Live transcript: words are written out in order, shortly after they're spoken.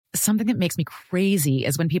Something that makes me crazy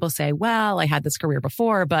is when people say, well, I had this career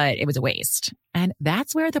before, but it was a waste. And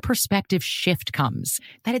that's where the perspective shift comes,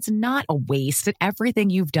 that it's not a waste, that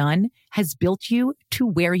everything you've done has built you to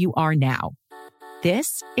where you are now.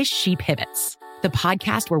 This is She Pivots, the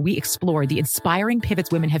podcast where we explore the inspiring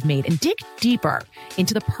pivots women have made and dig deeper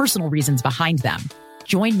into the personal reasons behind them.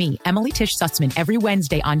 Join me, Emily Tish Sussman, every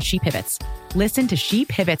Wednesday on She Pivots. Listen to She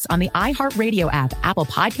Pivots on the iHeartRadio app, Apple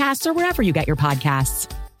Podcasts, or wherever you get your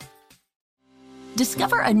podcasts.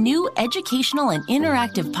 Discover a new educational and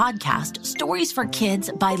interactive podcast, Stories for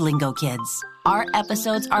Kids by Lingo Kids. Our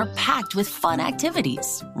episodes are packed with fun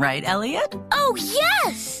activities. Right, Elliot? Oh,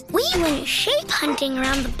 yes! We went shape hunting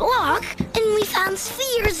around the block, and we found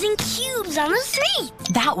spheres and cubes on the street.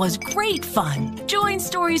 That was great fun. Join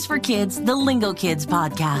Stories for Kids, the Lingo Kids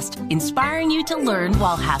podcast, inspiring you to learn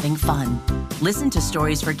while having fun. Listen to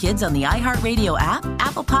Stories for Kids on the iHeartRadio app,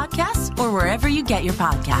 Apple Podcasts, or wherever you get your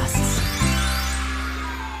podcasts.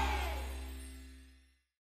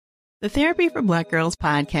 The Therapy for Black Girls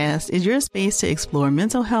podcast is your space to explore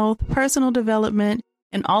mental health, personal development,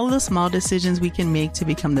 and all of the small decisions we can make to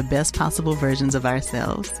become the best possible versions of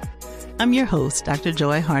ourselves. I'm your host, Dr.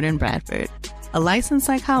 Joy Harden Bradford, a licensed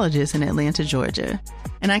psychologist in Atlanta, Georgia,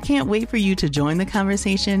 and I can't wait for you to join the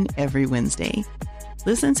conversation every Wednesday.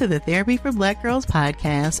 Listen to the Therapy for Black Girls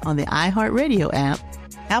podcast on the iHeartRadio app,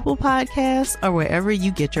 Apple Podcasts, or wherever you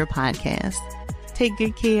get your podcasts. Take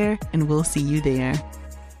good care, and we'll see you there.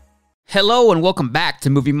 Hello and welcome back to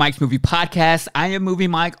Movie Mike's Movie Podcast. I am Movie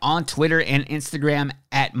Mike on Twitter and Instagram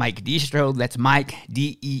at Mike Deestro. That's Mike,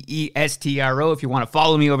 Deestro, if you want to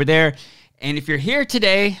follow me over there. And if you're here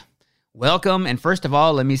today, welcome. And first of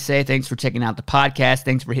all, let me say thanks for checking out the podcast.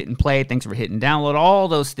 Thanks for hitting play. Thanks for hitting download. All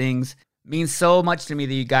those things mean so much to me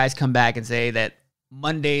that you guys come back and say that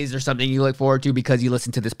Mondays are something you look forward to because you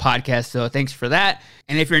listen to this podcast. So thanks for that.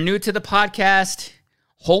 And if you're new to the podcast,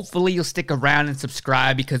 hopefully you'll stick around and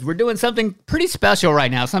subscribe because we're doing something pretty special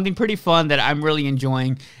right now, something pretty fun that I'm really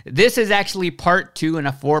enjoying. This is actually part 2 in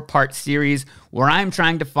a 4-part series where I'm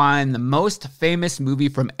trying to find the most famous movie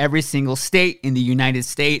from every single state in the United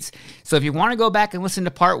States. So if you want to go back and listen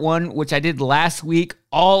to part 1, which I did last week,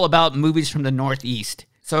 all about movies from the Northeast.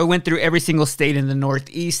 So I went through every single state in the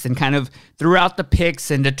Northeast and kind of threw out the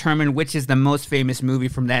picks and determined which is the most famous movie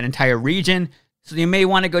from that entire region. So you may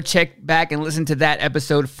want to go check back and listen to that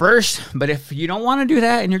episode first. But if you don't want to do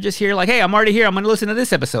that and you're just here like, hey, I'm already here, I'm going to listen to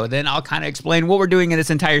this episode, then I'll kind of explain what we're doing in this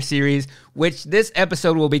entire series, which this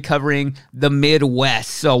episode will be covering the Midwest.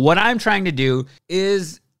 So what I'm trying to do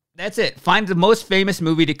is, that's it, find the most famous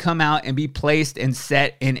movie to come out and be placed and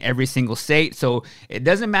set in every single state. So it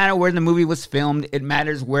doesn't matter where the movie was filmed. It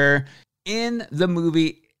matters where in the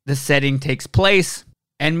movie the setting takes place.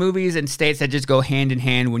 And movies and states that just go hand in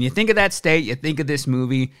hand. When you think of that state, you think of this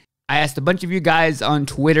movie. I asked a bunch of you guys on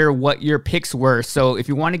Twitter what your picks were. So if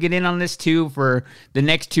you want to get in on this too for the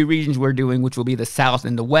next 2 regions we're doing, which will be the South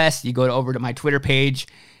and the West, you go over to my Twitter page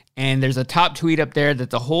and there's a top tweet up there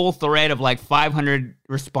that's a whole thread of like 500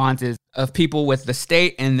 responses of people with the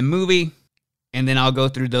state and the movie. And then I'll go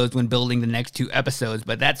through those when building the next 2 episodes.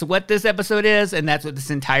 But that's what this episode is, and that's what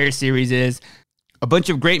this entire series is. A bunch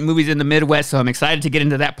of great movies in the Midwest, so I'm excited to get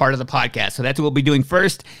into that part of the podcast. So that's what we'll be doing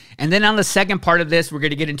first. And then on the second part of this, we're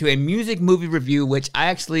going to get into a music movie review, which I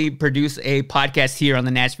actually produce a podcast here on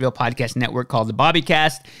the Nashville Podcast Network called The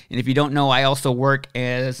Bobbycast. And if you don't know, I also work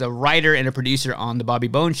as a writer and a producer on The Bobby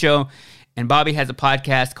Bones Show. And Bobby has a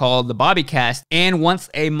podcast called The Bobbycast. And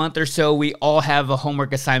once a month or so, we all have a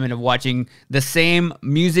homework assignment of watching the same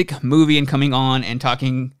music movie and coming on and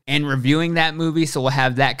talking and reviewing that movie. So we'll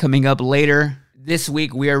have that coming up later. This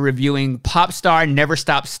week, we are reviewing Pop Star Never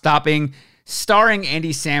Stop Stopping, starring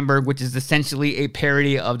Andy Samberg, which is essentially a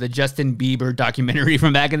parody of the Justin Bieber documentary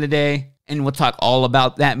from back in the day. And we'll talk all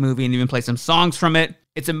about that movie and even play some songs from it.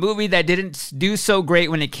 It's a movie that didn't do so great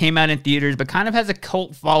when it came out in theaters, but kind of has a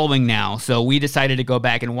cult following now. So we decided to go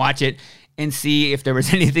back and watch it and see if there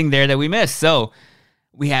was anything there that we missed. So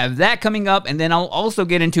we have that coming up, and then I'll also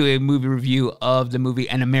get into a movie review of the movie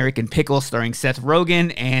An American Pickle starring Seth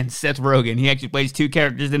Rogen and Seth Rogen. He actually plays 2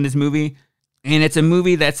 characters in this movie, and it's a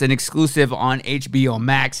movie that's an exclusive on HBO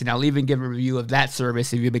Max, and I'll even give a review of that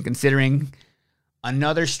service if you've been considering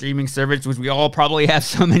another streaming service, which we all probably have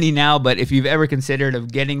so many now, but if you've ever considered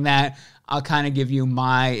of getting that, I'll kind of give you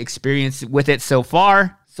my experience with it so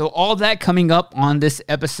far. So all that coming up on this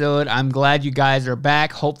episode. I'm glad you guys are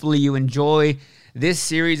back. Hopefully you enjoy this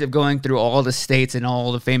series of going through all the states and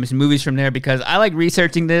all the famous movies from there because I like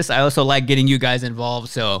researching this. I also like getting you guys involved.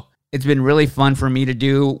 So it's been really fun for me to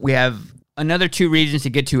do. We have another 2 regions to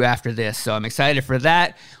get to after this. So I'm excited for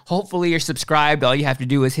that. Hopefully you're subscribed. All you have to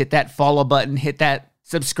do is hit that follow button, hit that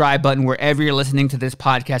subscribe button wherever you're listening to this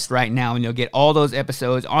podcast right now, and you'll get all those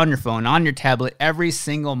episodes on your phone, on your tablet, every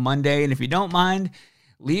single Monday. And if you don't mind,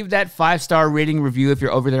 leave that 5-star rating review if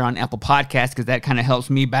you're over there on Apple Podcasts, because that kind of helps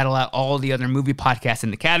me battle out all the other movie podcasts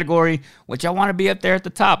in the category, which I want to be up there at the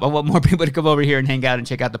top. I want more people to come over here and hang out and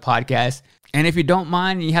check out the podcast. And if you don't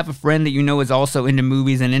mind, and you have a friend that you know is also into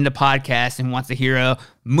movies and into podcasts and wants to hear a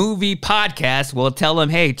movie podcast, well, tell them,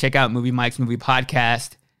 hey, check out Movie Mike's Movie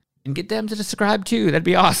Podcast, and get them to subscribe too. That'd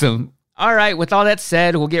be awesome. All right, with all that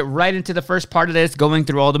said, we'll get right into the first part of this, going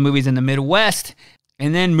through all the movies in the Midwest,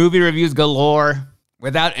 and then movie reviews galore.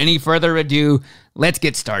 Without any further ado, let's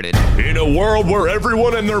get started. In a world where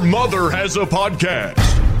everyone and their mother has a podcast,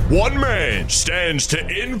 one man stands to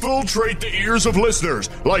infiltrate the ears of listeners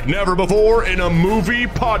like never before in a movie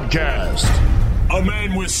podcast. A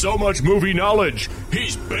man with so much movie knowledge,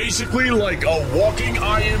 he's basically like a walking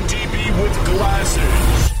IMDb with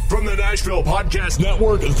glasses. From the Nashville Podcast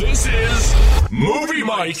Network, this is Movie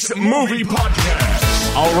Mike's Movie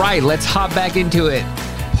Podcast. All right, let's hop back into it.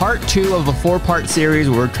 Part 2 of a 4-part series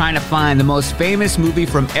where we're trying to find the most famous movie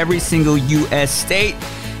from every single U.S. state.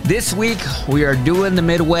 This week, we are doing the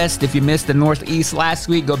Midwest. If you missed the Northeast last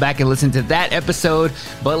week, go back and listen to that episode.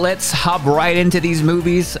 But let's hop right into these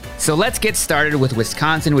movies. So let's get started with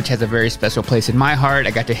Wisconsin, which has a very special place in my heart. I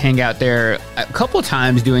got to hang out there a couple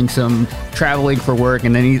times doing some traveling for work,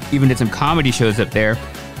 and then even did some comedy shows up there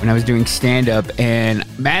when I was doing stand-up. And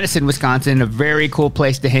Madison, Wisconsin, a very cool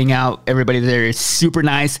place to hang out. Everybody there is super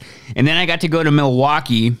nice. And then I got to go to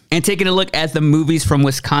Milwaukee and taking a look at the movies from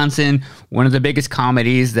Wisconsin, one of the biggest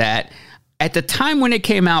comedies that at the time when it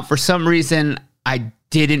came out, for some reason, I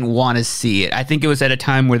didn't want to see it. I think it was at a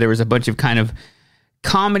time where there was a bunch of kind of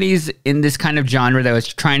comedies in this kind of genre that was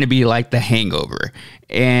trying to be like The Hangover.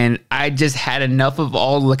 And I just had enough of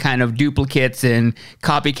all the kind of duplicates and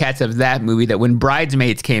copycats of that movie that when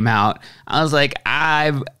Bridesmaids came out, I was like,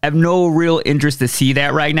 I have no real interest to see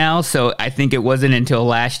that right now. So I think it wasn't until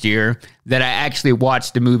last year that I actually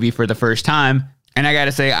watched the movie for the first time. And I got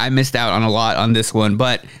to say, I missed out on a lot on this one,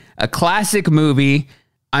 but a classic movie.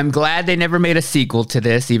 I'm glad they never made a sequel to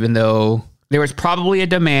this, even though there was probably a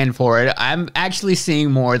demand for it. I'm actually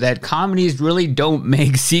seeing more that comedies really don't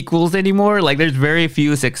make sequels anymore. Like, there's very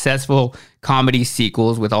few successful comedy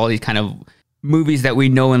sequels with all these kind of movies that we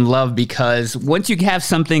know and love, because once you have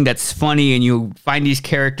something that's funny and you find these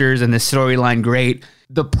characters and the storyline great,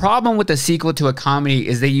 the problem with the sequel to a comedy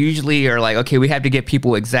is they usually are like, okay, we have to get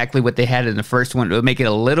people exactly what they had in the first one to make it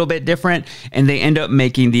a little bit different, and they end up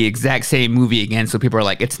making the exact same movie again, so people are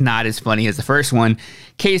like, it's not as funny as the first one.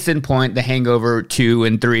 Case in point, The Hangover 2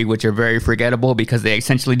 and 3, which are very forgettable because they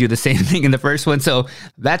essentially do the same thing in the first one, so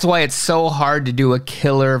that's why it's so hard to do a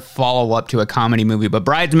killer follow-up to a comedy movie. But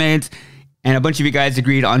Bridesmaids, and a bunch of you guys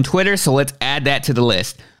agreed on Twitter, so let's add that to the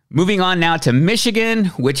list. Moving on now to Michigan,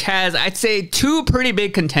 which has, I'd say, 2 pretty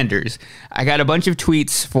big contenders. I got a bunch of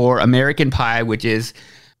tweets for American Pie, which is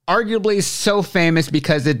arguably so famous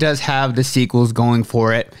because it does have the sequels going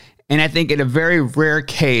for it. And I think in a very rare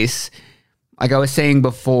case, like I was saying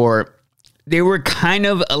before, they were kind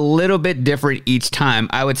of a little bit different each time.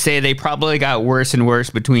 I would say they probably got worse and worse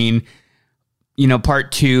between, you know,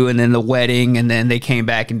 part 2 and then the wedding, and then they came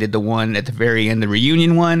back and did the one at the very end, the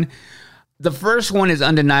reunion one. The first one is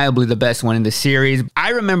undeniably the best one in the series. I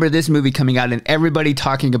remember this movie coming out and everybody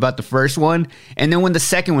talking about the first one. And then when the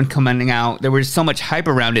second one coming out, there was so much hype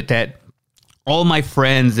around it that all my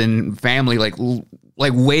friends and family like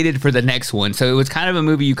waited for the next one. So it was kind of a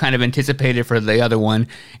movie you kind of anticipated for the other one.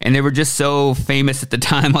 And they were just so famous at the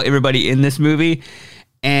time, everybody in this movie.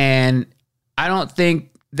 And I don't think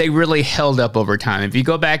they really held up over time. If you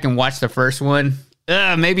go back and watch the first one,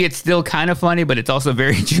 maybe it's still kind of funny, but it's also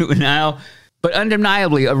very juvenile. But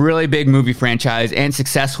undeniably a really big movie franchise and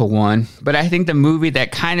successful one. But I think the movie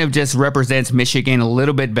that kind of just represents Michigan a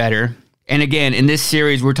little bit better. And again, in this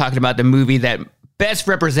series, we're talking about the movie that best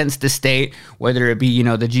represents the state, whether it be, you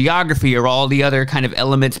know, the geography or all the other kind of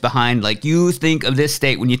elements behind, like, you think of this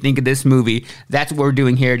state when you think of this movie. That's what we're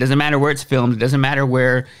doing here. It doesn't matter where it's filmed. It doesn't matter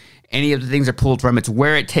where any of the things are pulled from. It's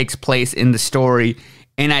where it takes place in the story.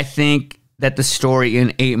 And I think that the story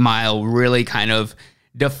in 8 Mile really kind of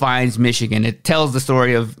defines Michigan. It tells the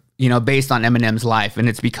story of, you know, based on Eminem's life. And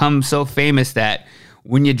it's become so famous that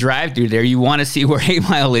when you drive through there, you want to see where 8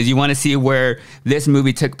 Mile is. You want to see where this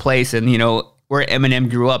movie took place and, you know, where Eminem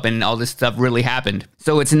grew up and all this stuff really happened.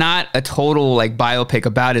 So it's not a total like biopic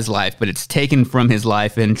about his life, but it's taken from his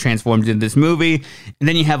life and transformed into this movie. And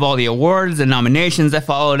then you have all the awards and nominations that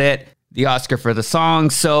followed it. the Oscar for the song.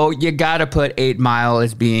 So you got to put 8 Mile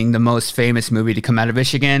as being the most famous movie to come out of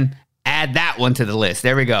Michigan. Add that one to the list.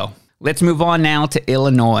 There we go. Let's move on now to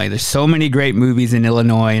Illinois. There's so many great movies in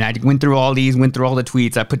Illinois, and I went through all the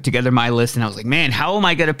tweets. I put together my list, and I was like, man, how am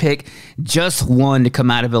I going to pick just one to come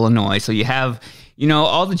out of Illinois? So you have,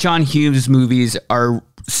 all the John Hughes movies are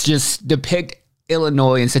just depict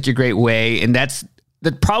Illinois in such a great way, and that's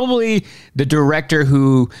probably the director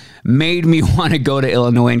who made me want to go to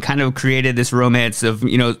Illinois and kind of created this romance of,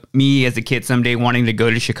 me as a kid someday wanting to go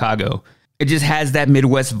to Chicago. It just has that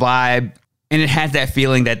Midwest vibe, and it has that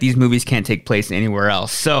feeling that these movies can't take place anywhere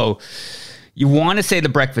else. So you want to say The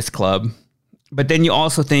Breakfast Club, but then you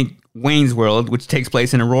also think Wayne's World, which takes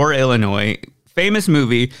place in Aurora, Illinois. Famous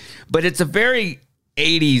movie, but it's a very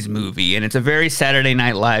 80s movie, and it's a very Saturday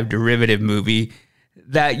Night Live derivative movie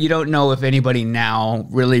that you don't know if anybody now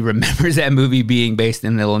really remembers that movie being based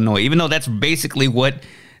in Illinois, even though that's basically what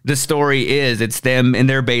the story is. It's them in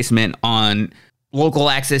their basement on local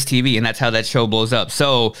access TV, and that's how that show blows up.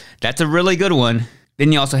 So that's a really good one.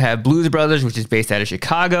 Then you also have Blues Brothers, which is based out of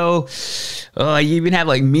Chicago. You even have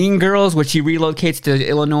like Mean Girls, which he relocates to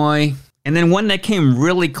Illinois. And then one that came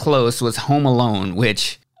really close was Home Alone,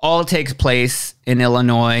 which all takes place in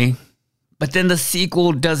Illinois. But then the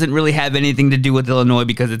sequel doesn't really have anything to do with Illinois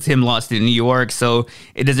because it's him lost in New York, so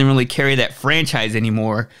it doesn't really carry that franchise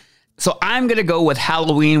anymore. So I'm going to go with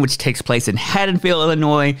Halloween, which takes place in Haddonfield,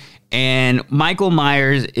 Illinois. And Michael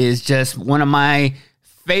Myers is just one of my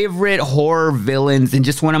favorite horror villains and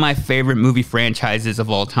just one of my favorite movie franchises of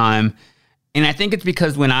all time. And I think it's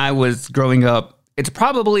because when I was growing up, it's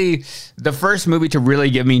probably the first movie to really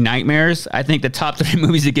give me nightmares. I think the top 3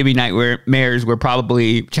 movies that give me nightmares were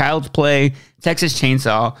probably Child's Play, Texas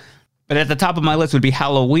Chainsaw. But at the top of my list would be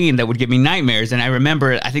Halloween that would give me nightmares. And I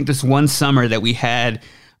remember, I think this one summer that we had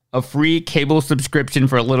a free cable subscription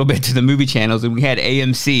for a little bit to the movie channels, and we had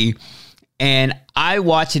AMC. And I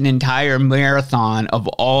watched an entire marathon of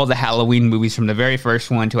all the Halloween movies from the very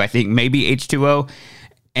first one to I think maybe H2O.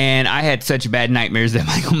 And I had such bad nightmares that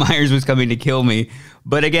Michael Myers was coming to kill me.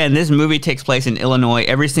 But again, this movie takes place in Illinois.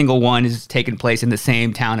 Every single one is taking place in the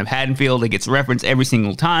same town of Haddonfield. It gets referenced every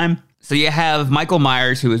single time. So you have Michael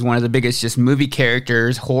Myers, who is one of the biggest just movie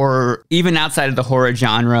characters, horror, even outside of the horror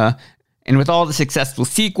genre. And with all the successful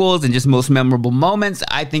sequels and just most memorable moments,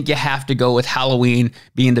 I think you have to go with Halloween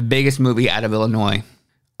being the biggest movie out of Illinois.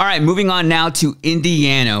 All right, moving on now to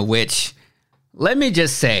Indiana, which, let me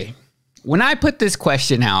just say, when I put this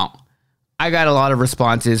question out, I got a lot of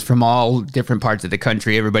responses from all different parts of the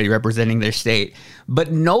country, everybody representing their state,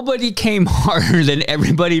 but nobody came harder than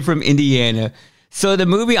everybody from Indiana. So the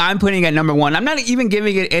movie I'm putting at number 1, I'm not even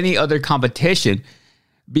giving it any other competition,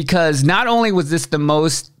 because not only was this the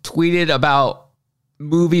most tweeted about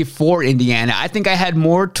movie for Indiana, I think I had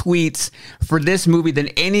more tweets for this movie than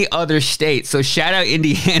any other state. So shout out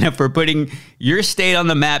Indiana for putting your state on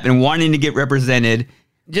the map and wanting to get represented.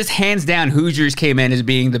 Just hands down, Hoosiers came in as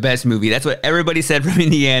being the best movie. That's what everybody said from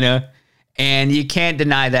Indiana, and you can't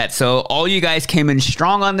deny that. So all you guys came in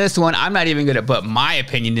strong on this one. I'm not even going to put my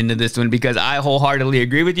opinion into this one because I wholeheartedly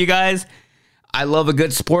agree with you guys. I love a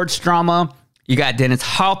good sports drama. You got Dennis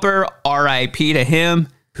Hopper, R.I.P. to him.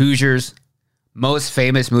 Hoosiers, most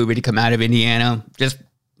famous movie to come out of Indiana. Just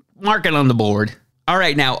mark it on the board. All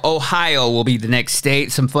right, now Ohio will be the next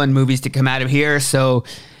state. Some fun movies to come out of here. So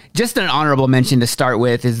just an honorable mention to start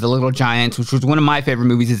with is The Little Giants, which was one of my favorite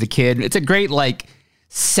movies as a kid. It's a great,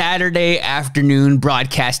 Saturday afternoon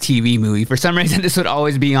broadcast TV movie. For some reason, this would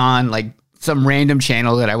always be on, some random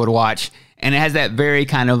channel that I would watch. And it has that very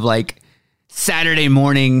kind of, Saturday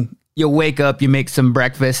morning, you wake up, you make some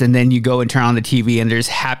breakfast, and then you go and turn on the TV, and there's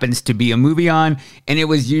happens to be a movie on. And it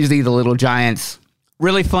was usually The Little Giants.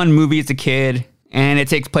 Really fun movie as a kid. And it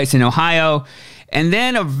takes place in Ohio. And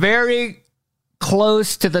then a very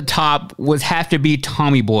close to the top have to be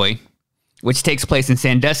Tommy Boy, which takes place in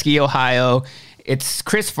Sandusky, Ohio. It's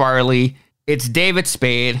Chris Farley. It's David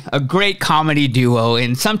Spade, a great comedy duo.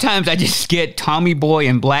 And sometimes I just get Tommy Boy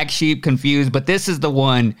and Black Sheep confused, but this is the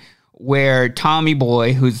one where Tommy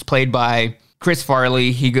Boy, who's played by Chris Farley,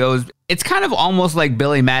 it's kind of almost like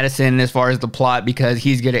Billy Madison as far as the plot, because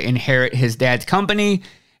he's going to inherit his dad's company,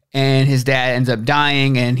 and his dad ends up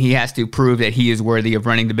dying, and he has to prove that he is worthy of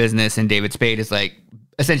running the business, and David Spade is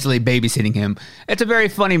essentially babysitting him. It's a very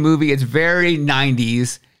funny movie. It's very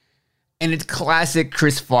 90s, and it's classic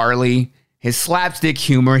Chris Farley. His slapstick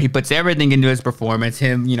humor, he puts everything into his performance.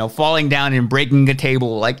 Him, falling down and breaking a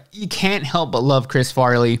table. You can't help but love Chris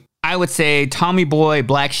Farley. I would say Tommy Boy,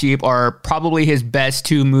 Black Sheep are probably his best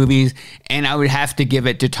 2 movies, and I would have to give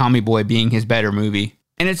it to Tommy Boy being his better movie.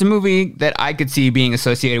 And it's a movie that I could see being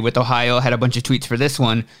associated with Ohio. I had a bunch of tweets for this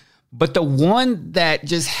one. But the one that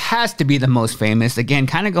just has to be the most famous, again,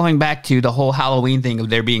 kind of going back to the whole Halloween thing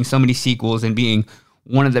of there being so many sequels and being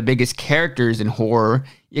one of the biggest characters in horror,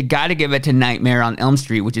 you got to give it to Nightmare on Elm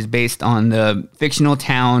Street, which is based on the fictional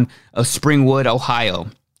town of Springwood, Ohio.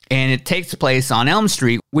 And it takes place on Elm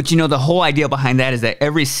Street, which, the whole idea behind that is that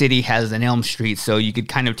every city has an Elm Street. So you could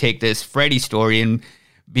kind of take this Freddy story and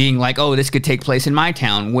being like, oh, this could take place in my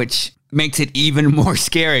town, which makes it even more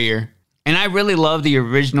scarier. And I really love the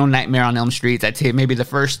original Nightmare on Elm Street. I'd say maybe the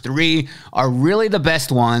first 3 are really the best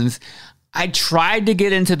ones. I tried to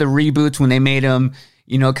get into the reboots when they made them,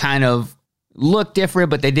 kind of look different,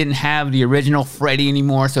 but they didn't have the original Freddy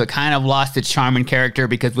anymore. So it kind of lost its charm and character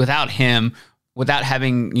because without him, without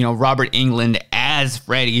having, Robert Englund as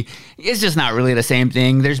Freddy, it's just not really the same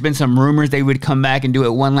thing. There's been some rumors they would come back and do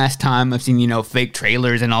it one last time. I've seen, fake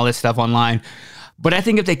trailers and all this stuff online. But I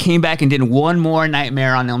think if they came back and did one more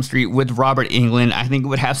Nightmare on Elm Street with Robert Englund, I think it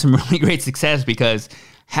would have some really great success because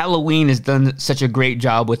Halloween has done such a great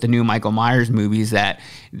job with the new Michael Myers movies that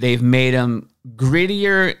they've made them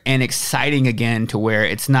grittier and exciting again to where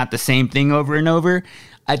it's not the same thing over and over.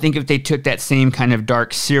 I think if they took that same kind of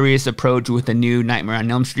dark, serious approach with the new Nightmare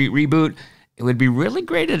on Elm Street reboot, it would be really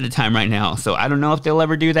great at a time right now. So I don't know if they'll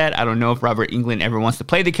ever do that. I don't know if Robert Englund ever wants to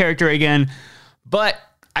play the character again. But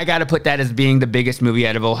I got to put that as being the biggest movie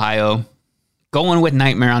out of Ohio, going with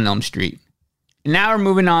Nightmare on Elm Street. Now we're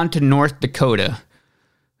moving on to North Dakota.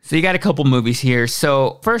 So you got a couple movies here.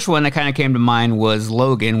 So first one that kind of came to mind was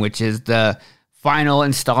Logan, which is the final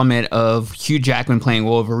installment of Hugh Jackman playing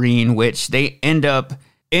Wolverine, which they end up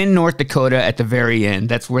in North Dakota at the very end.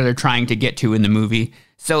 That's where they're trying to get to in the movie.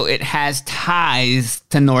 So it has ties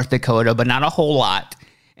to North Dakota, but not a whole lot.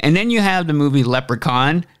 And then you have the movie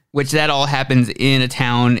Leprechaun, which that all happens in a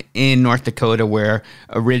town in North Dakota where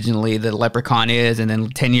originally the leprechaun is, and then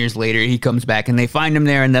 10 years later he comes back and they find him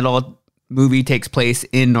there, and that all movie takes place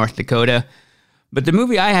in North Dakota. But the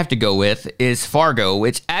movie I have to go with is Fargo,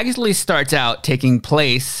 which actually starts out taking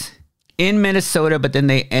place in Minnesota, but then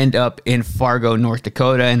they end up in Fargo, North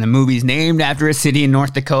Dakota, and the movie's named after a city in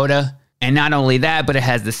North Dakota. And not only that, but it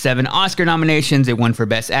has the 7 Oscar nominations. It won for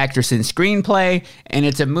Best Actress in Screenplay. And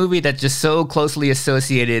it's a movie that's just so closely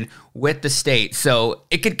associated with the state. So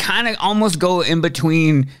it could kind of almost go in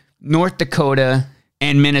between North Dakota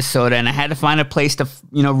and Minnesota. And I had to find a place to,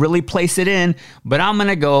 really place it in. But I'm going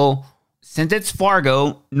to go, since it's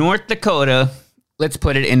Fargo, North Dakota, let's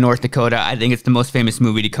put it in North Dakota. I think it's the most famous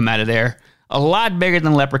movie to come out of there. A lot bigger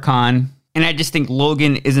than Leprechaun. And I just think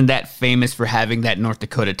Logan isn't that famous for having that North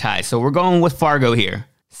Dakota tie. So we're going with Fargo here.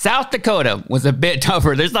 South Dakota was a bit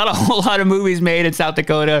tougher. There's not a whole lot of movies made in South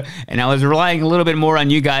Dakota. And I was relying a little bit more on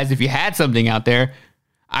you guys if you had something out there.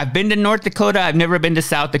 I've been to North Dakota. I've never been to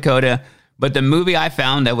South Dakota. But the movie I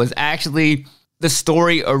found that was actually the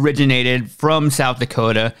story originated from South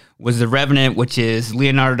Dakota was The Revenant, which is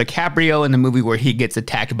Leonardo DiCaprio in the movie where he gets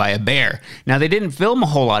attacked by a bear. Now, they didn't film a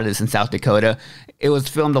whole lot of this in South Dakota. It was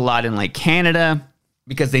filmed a lot in Canada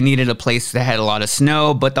because they needed a place that had a lot of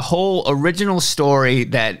snow. But the whole original story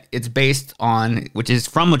that it's based on, which is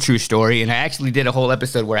from a true story, and I actually did a whole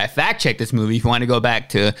episode where I fact-checked this movie. If you want to go back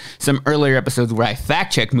to some earlier episodes where I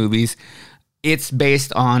fact-check movies, it's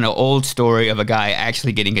based on an old story of a guy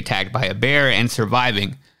actually getting attacked by a bear and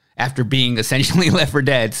surviving after being essentially left for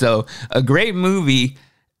dead. So a great movie,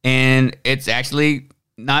 and it's actually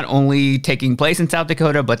not only taking place in South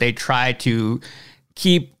Dakota, but they try to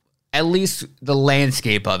keep at least the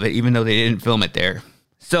landscape of it, even though they didn't film it there.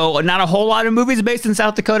 So not a whole lot of movies based in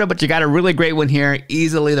South Dakota, but you got a really great one here.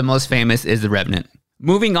 Easily the most famous is The Revenant.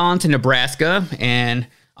 Moving on to Nebraska, and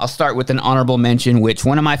I'll start with an honorable mention, which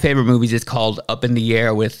one of my favorite movies is called Up in the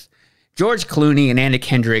Air with George Clooney and Anna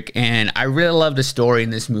Kendrick. And I really love the story in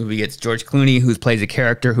this movie. It's George Clooney who plays a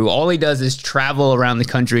character who all he does is travel around the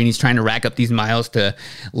country, and he's trying to rack up these miles to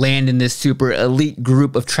land in this super elite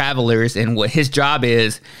group of travelers. And what his job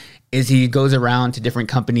is he goes around to different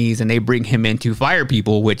companies and they bring him in to fire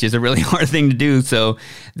people, which is a really hard thing to do. So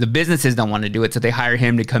the businesses don't want to do it. So they hire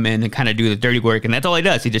him to come in and kind of do the dirty work. And that's all he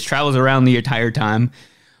does. He just travels around the entire time.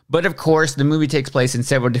 But of course, the movie takes place in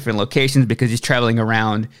several different locations because he's traveling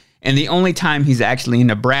around. And the only time he's actually in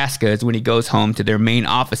Nebraska is when he goes home to their main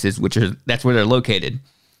offices, that's where they're located.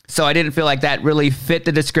 So I didn't feel like that really fit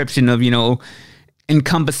the description of,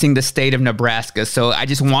 encompassing the state of Nebraska. So I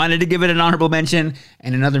just wanted to give it an honorable mention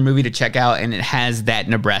and another movie to check out. And it has that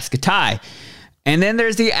Nebraska tie. And then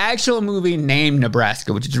there's the actual movie named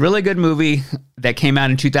Nebraska, which is a really good movie that came out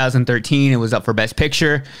in 2013. It was up for Best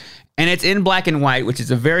Picture. And it's in black and white, which is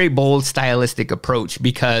a very bold stylistic approach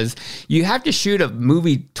because you have to shoot a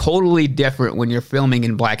movie totally different when you're filming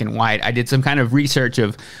in black and white. I did some kind of research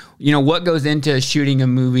of, what goes into shooting a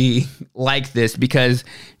movie like this, because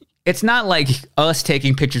it's not like us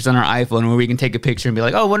taking pictures on our iPhone where we can take a picture and be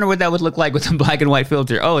like, oh, I wonder what that would look like with a black and white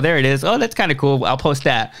filter. Oh, there it is. Oh, that's kind of cool. I'll post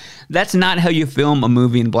that. That's not how you film a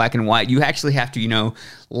movie in black and white. You actually have to,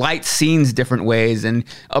 light scenes different ways and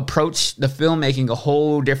approach the filmmaking a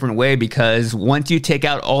whole different way, because once you take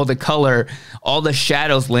out all the color, all the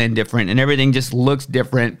shadows land different and everything just looks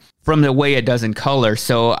different from the way it does in color.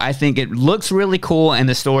 So I think it looks really cool, and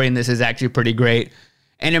the story in this is actually pretty great.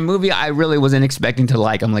 And a movie I really wasn't expecting to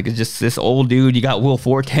like. I'm like, it's just this old dude. You got Will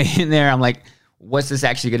Forte in there. I'm like, what's this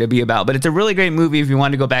actually going to be about? But it's a really great movie if you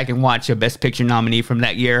want to go back and watch a Best Picture nominee from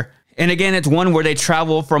that year. And again, it's one where they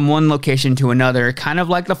travel from one location to another, kind of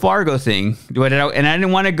like the Fargo thing. And I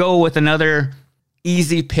didn't want to go with another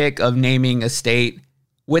easy pick of naming a state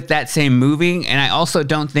with that same movie. And I also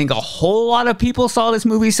don't think a whole lot of people saw this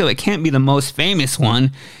movie, so it can't be the most famous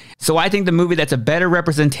one. So I think the movie that's a better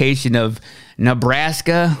representation of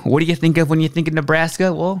Nebraska. What do you think of when you think of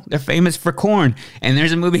Nebraska? Well, they're famous for corn. And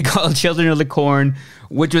there's a movie called Children of the Corn,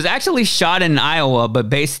 which was actually shot in Iowa,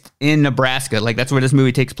 but based in Nebraska. Like, that's where this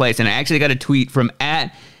movie takes place. And I actually got a tweet from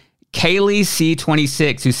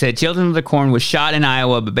 @KayleeC26 who said Children of the Corn was shot in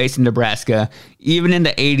Iowa, but based in Nebraska. Even in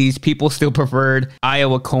the 80s, people still preferred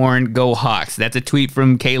Iowa corn. Go Hawks. That's a tweet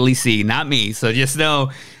from Kaylee C, not me. So just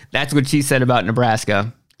know that's what she said about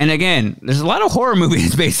Nebraska. And again, there's a lot of horror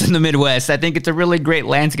movies based in the Midwest. I think it's a really great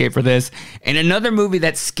landscape for this. And another movie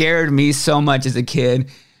that scared me so much as a kid,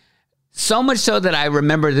 so much so that I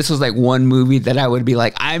remember this was like one movie that I would be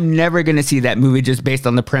like, I'm never going to see that movie just based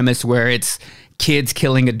on the premise where it's kids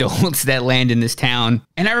killing adults that land in this town.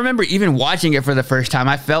 And I remember even watching it for the first time,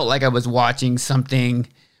 I felt like I was watching something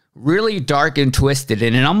really dark and twisted,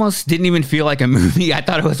 and it almost didn't even feel like a movie. I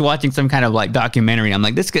thought I was watching some kind of like documentary. I'm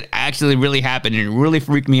like, this could actually really happen, and it really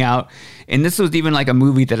freaked me out. And this was even like a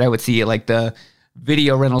movie that I would see at like the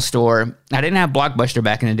video rental store. I didn't have Blockbuster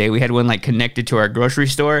back in the day. We had one like connected to our grocery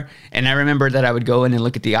store, and I remember that I would go in and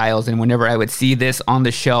look at the aisles, and whenever I would see this on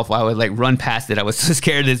the shelf, I would like run past it. I was so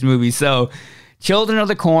scared of this movie. So Children of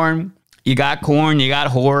the Corn, you got corn, you got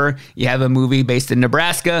horror, you have a movie based in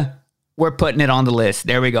Nebraska. We're putting it on the list.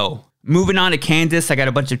 There we go. Moving on to Kansas. I got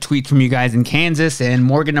a bunch of tweets from you guys in Kansas, and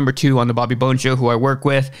Morgan number 2 on the Bobby Bones Show, who I work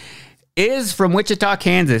with, is from Wichita,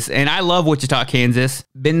 Kansas. And I love Wichita, Kansas.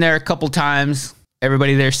 Been there a couple times.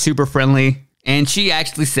 Everybody there super friendly. And she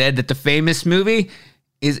actually said that the famous movie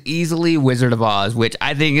is easily Wizard of Oz, which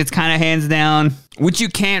I think it's kind of hands down, which you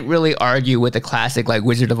can't really argue with a classic like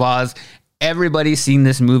Wizard of Oz. Everybody's seen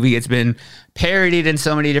this movie. It's been parodied in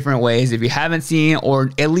so many different ways. If you haven't seen or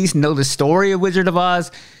at least know the story of Wizard of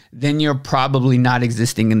Oz, then you're probably not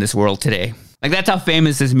existing in this world today. Like, that's how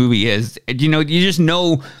famous this movie is. You just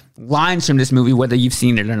know lines from this movie, whether you've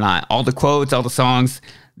seen it or not. All the quotes, all the songs,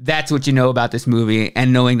 that's what you know about this movie,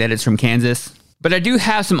 and knowing that it's from Kansas. But I do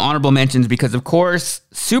have some honorable mentions because, of course,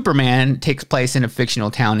 Superman takes place in a fictional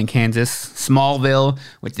town in Kansas, Smallville,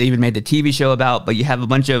 which they even made the TV show about. But you have a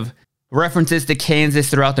bunch of references to Kansas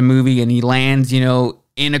throughout the movie, and he lands,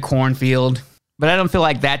 in a cornfield. But I don't feel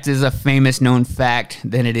like that's as a famous known fact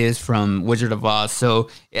than it is from Wizard of Oz. So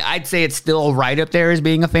I'd say it's still right up there as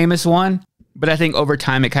being a famous one. But I think over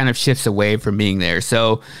time it kind of shifts away from being there.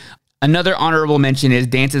 So another honorable mention is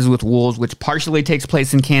Dances with Wolves, which partially takes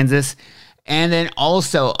place in Kansas. And then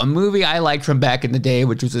also a movie I liked from back in the day,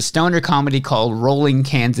 which was a stoner comedy called Rolling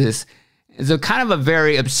Kansas. It's a kind of a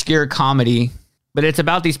very obscure comedy, but it's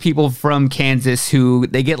about these people from Kansas who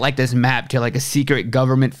they get like this map to like a secret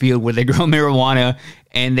government field where they grow marijuana,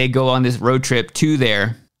 and they go on this road trip to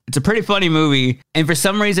there. It's a pretty funny movie. And for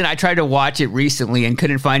some reason, I tried to watch it recently and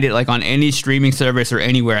couldn't find it like on any streaming service or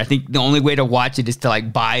anywhere. I think the only way to watch it is to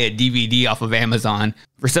like buy a DVD off of Amazon.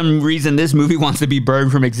 For some reason, this movie wants to be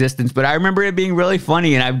burned from existence, but I remember it being really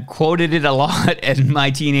funny, and I've quoted it a lot in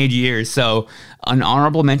my teenage years. So an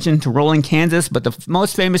honorable mention to Rolling Kansas, but the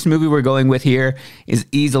most famous movie we're going with here is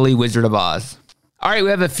easily Wizard of Oz. All right, we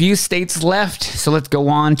have a few states left, so let's go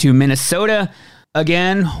on to Minnesota.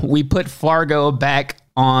 Again, we put Fargo back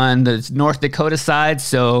on the North Dakota side,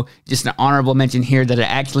 so just an honorable mention here that it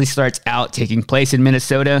actually starts out taking place in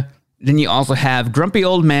Minnesota. Then you also have Grumpy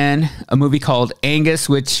Old Man, a movie called Angus,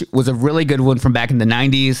 which was a really good one from back in the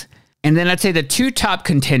 90s. And then I'd say the two top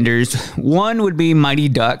contenders, one would be Mighty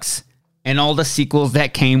Ducks and all the sequels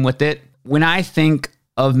that came with it. When I think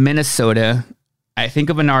of Minnesota, I think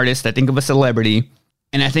of an artist, I think of a celebrity,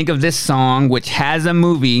 and I think of this song, which has a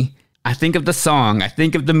movie I think of the song. I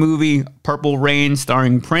think of the movie Purple Rain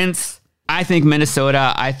starring Prince. I think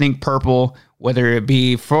Minnesota. I think purple, whether it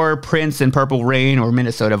be for Prince and Purple Rain or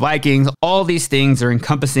Minnesota Vikings. All these things are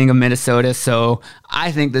encompassing of Minnesota. So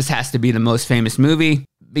I think this has to be the most famous movie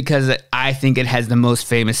because I think it has the most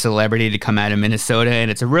famous celebrity to come out of Minnesota. And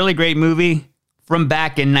it's a really great movie. From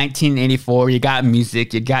back in 1984, you got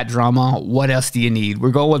music, you got drama. What else do you need?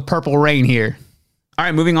 We're going with Purple Rain here. All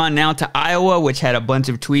right, moving on now to Iowa, which had a bunch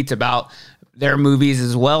of tweets about their movies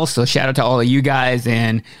as well. So shout out to all of you guys.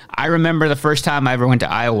 And I remember the first time I ever went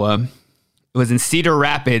to Iowa, it was in Cedar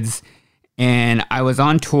Rapids. And I was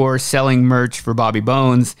on tour selling merch for Bobby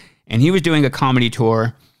Bones. And he was doing a comedy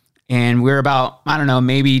tour. And we were about, I don't know,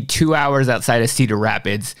 maybe 2 hours outside of Cedar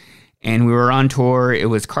Rapids. And we were on tour. It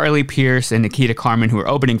was Carly Pearce and Nikita Carmen who were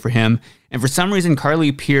opening for him. And for some reason,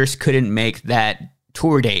 Carly Pearce couldn't make that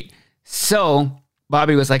tour date. So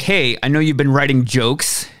Bobby was like, hey, I know you've been writing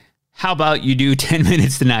jokes. How about you do 10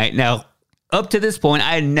 minutes tonight? Now, up to this point,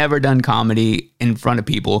 I had never done comedy in front of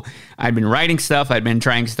people. I'd been writing stuff. I'd been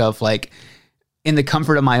trying stuff like in the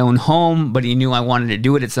comfort of my own home, but he knew I wanted to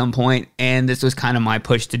do it at some point, and this was kind of my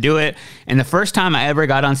push to do it. And the first time I ever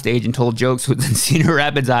got on stage and told jokes was in Cedar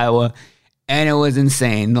Rapids, Iowa, and it was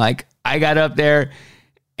insane. Like, I got up there,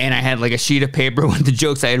 and I had like a sheet of paper with the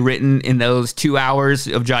jokes I had written in those 2 hours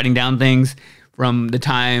of jotting down things from the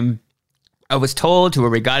time I was told to where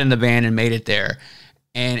we got in the van and made it there.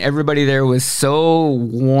 And everybody there was so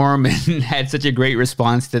warm and had such a great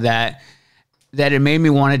response to that it made me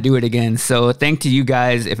want to do it again. So thank to you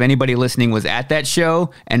guys. If anybody listening was at that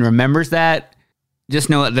show and remembers that, just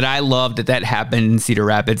know that I loved that happened in Cedar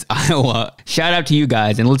Rapids, Iowa. Shout out to you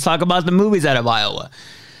guys. And let's talk about the movies out of Iowa.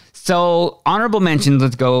 So honorable mentions,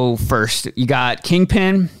 let's go first. You got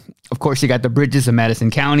Kingpin. Of course, you got The Bridges of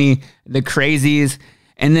Madison County, The Crazies.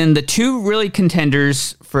 And then the two really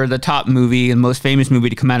contenders for the top movie and most famous movie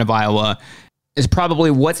to come out of Iowa is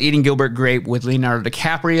probably What's Eating Gilbert Grape with Leonardo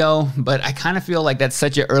DiCaprio. But I kind of feel like that's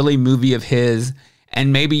such an early movie of his.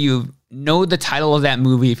 And maybe you know the title of that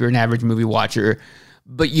movie if you're an average movie watcher,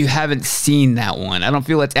 but you haven't seen that one. I don't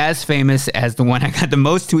feel it's as famous as the one I got the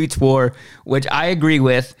most tweets for, which I agree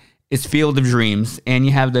with, is Field of Dreams. And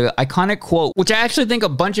you have the iconic quote, which I actually think a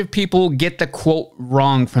bunch of people get the quote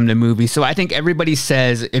wrong from the movie. So I think everybody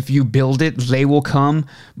says, if you build it, they will come.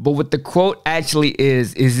 But what the quote actually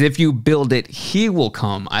is if you build it, he will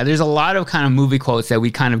come. There's a lot of kind of movie quotes that we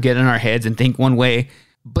kind of get in our heads and think one way.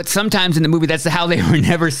 But sometimes in the movie, that's how they were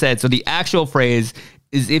never said. So the actual phrase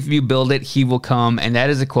is, if you build it, he will come. And that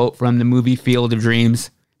is a quote from the movie Field of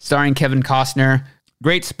Dreams, starring Kevin Costner.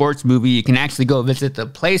 Great sports movie. You can actually go visit the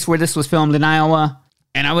place where this was filmed in Iowa.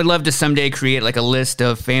 And I would love to someday create like a list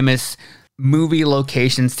of famous movie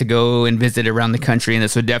locations to go and visit around the country. And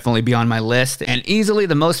this would definitely be on my list. And easily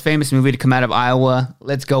the most famous movie to come out of Iowa.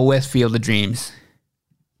 Let's go with Field of Dreams.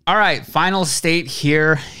 All right, final state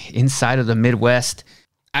here inside of the Midwest.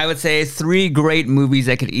 I would say 3 great movies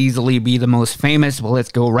that could easily be the most famous. Well,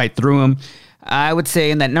 let's go right through them. I would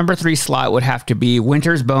say in that number 3 slot would have to be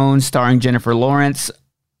Winter's Bone, starring Jennifer Lawrence.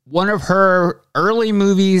 One of her early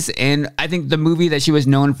movies, and I think the movie that she was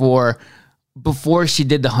known for before she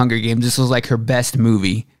did The Hunger Games. This was like her best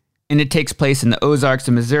movie. And it takes place in the Ozarks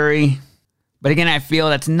of Missouri. But again, I feel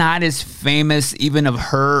that's not as famous even of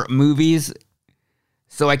her movies.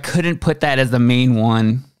 So I couldn't put that as the main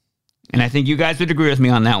one. And I think you guys would agree with me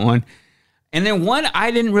on that one. And then one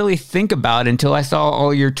I didn't really think about until I saw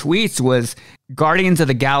all your tweets was Guardians of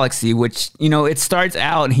the Galaxy, which, you know, it starts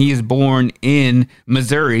out he is born in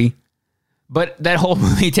Missouri, but that whole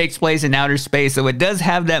movie takes place in outer space. So it does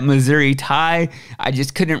have that Missouri tie. I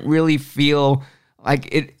just couldn't really feel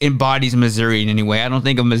like it embodies Missouri in any way. I don't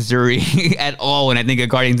think of Missouri at all when I think of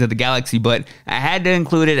Guardians of the Galaxy, but I had to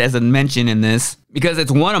include it as a mention in this because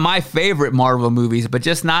it's one of my favorite Marvel movies, but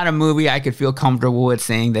just not a movie I could feel comfortable with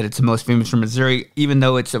saying that it's the most famous from Missouri, even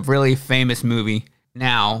though it's a really famous movie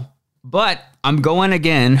now. But I'm going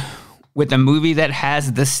again with a movie that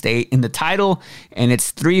has the state in the title, and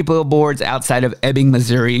it's 3 Billboards Outside of Ebbing,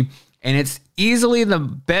 Missouri, and it's easily the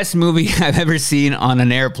best movie I've ever seen on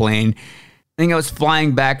an airplane. I think I was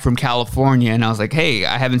flying back from California and I was like, hey,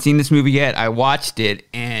 I haven't seen this movie yet. I watched it,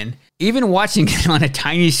 and even watching it on a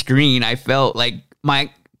tiny screen, I felt like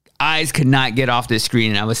my eyes could not get off the screen.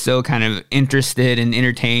 And I was so kind of interested and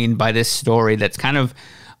entertained by this story that's kind of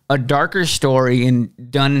a darker story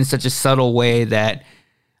and done in such a subtle way that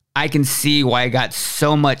I can see why I got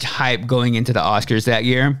so much hype going into the Oscars that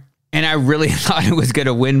year. And I really thought it was going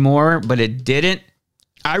to win more, but it didn't.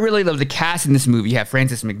 I really love the cast in this movie. You have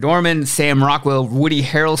Frances McDormand, Sam Rockwell, Woody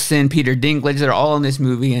Harrelson, Peter Dinklage. They're all in this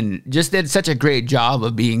movie and just did such a great job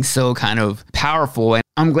of being so kind of powerful. And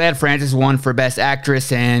I'm glad Frances won for Best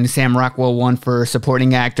Actress and Sam Rockwell won for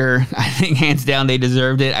Supporting Actor. I think hands down they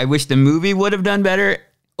deserved it. I wish the movie would have done better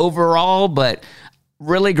overall, but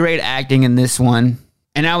really great acting in this one.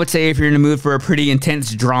 And I would say if you're in the mood for a pretty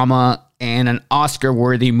intense drama and an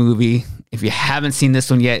Oscar-worthy movie, if you haven't seen this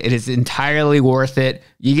one yet, it is entirely worth it.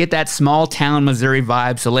 You get that small town Missouri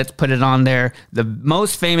vibe, so let's put it on there. The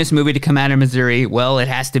most famous movie to come out of Missouri, well, it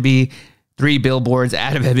has to be 3 Billboards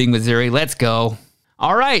Out of Ebbing, Missouri. Let's go.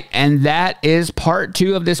 All right, and that is part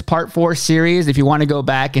 2 of this part 4 series. If you want to go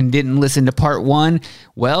back and didn't listen to part 1,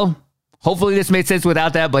 well, hopefully this made sense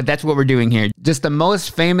without that, but that's what we're doing here. Just the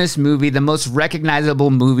most famous movie, the most recognizable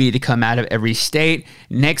movie to come out of every state.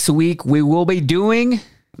 Next week, we will be doing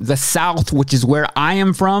the South, which is where I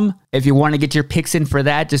am from. If you want to get your picks in for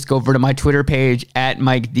that, just go over to my Twitter page at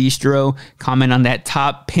Mike Distro, comment on that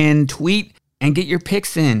top pinned tweet, and get your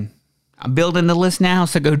picks in. I'm building the list now,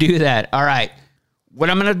 so go do that. All right. What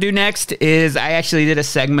I'm going to do next is I actually did a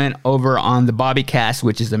segment over on the Bobbycast,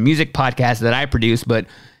 which is a music podcast that I produce, but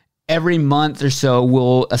every month or so,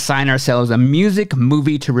 we'll assign ourselves a music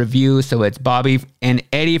movie to review. So it's Bobby and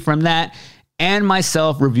Eddie from that, and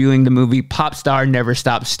myself reviewing the movie Pop Star Never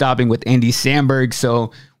Stop Stopping with Andy Samberg.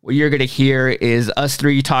 So what you're going to hear is us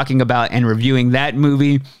 3 talking about and reviewing that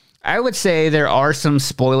movie. I would say there are some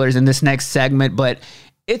spoilers in this next segment, but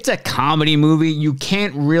it's a comedy movie. You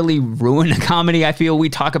can't really ruin a comedy. I feel we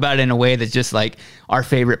talk about it in a way that's just like our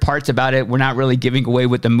favorite parts about it. We're not really giving away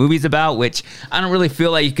what the movie's about, which I don't really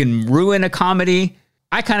feel like you can ruin a comedy.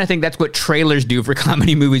 I kind of think that's what trailers do for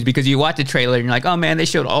comedy movies, because you watch a trailer and you're like, oh man, they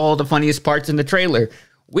showed all the funniest parts in the trailer.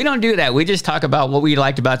 We don't do that. We just talk about what we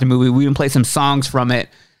liked about the movie. We even play some songs from it.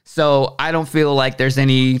 So I don't feel like there's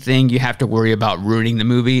anything you have to worry about ruining the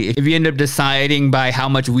movie. If you end up deciding by how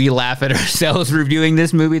much we laugh at ourselves reviewing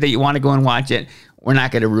this movie that you want to go and watch it, we're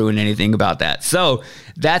not going to ruin anything about that. So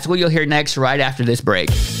that's what you'll hear next right after this break.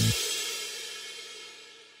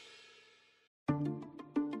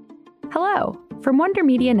 Hello. From Wonder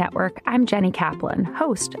Media Network, I'm Jenny Kaplan,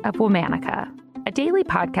 host of Womanica, a daily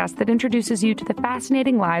podcast that introduces you to the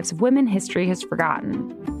fascinating lives of women history has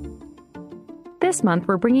forgotten. This month,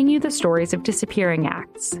 we're bringing you the stories of disappearing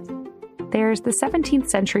acts. There's the 17th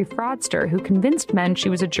century fraudster who convinced men she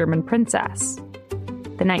was a German princess.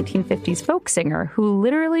 The 1950s folk singer who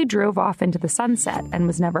literally drove off into the sunset and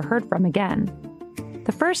was never heard from again.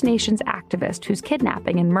 The First Nations activist whose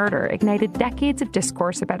kidnapping and murder ignited decades of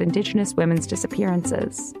discourse about Indigenous women's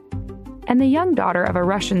disappearances. And the young daughter of a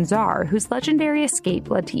Russian czar whose legendary escape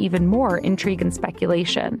led to even more intrigue and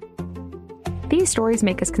speculation. These stories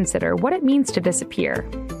make us consider what it means to disappear,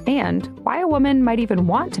 and why a woman might even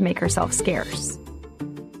want to make herself scarce.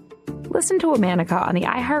 Listen to Womanica on the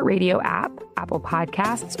iHeartRadio app, Apple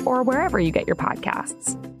Podcasts, or wherever you get your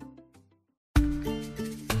podcasts.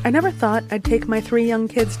 I never thought I'd take my 3 young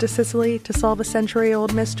kids to Sicily to solve a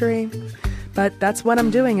century-old mystery. But that's what I'm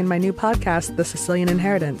doing in my new podcast, The Sicilian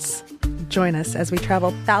Inheritance. Join us as we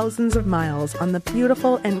travel thousands of miles on the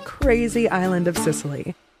beautiful and crazy island of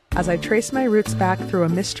Sicily, as I trace my roots back through a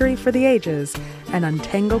mystery for the ages and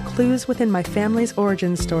untangle clues within my family's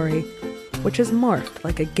origin story, which has morphed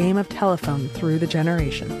like a game of telephone through the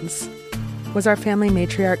generations. Was our family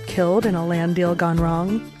matriarch killed in a land deal gone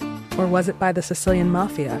wrong? Or was it by the Sicilian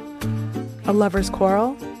mafia? A lover's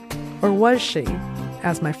quarrel? Or was she,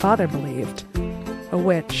 as my father believed, a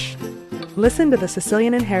witch? Listen to The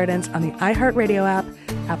Sicilian Inheritance on the iHeartRadio app,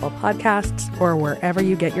 Apple Podcasts, or wherever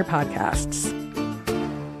you get your podcasts.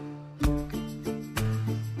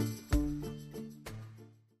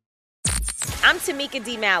 I'm Tamika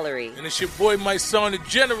D. Mallory. And it's your boy, my son, the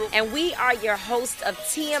General. And we are your hosts of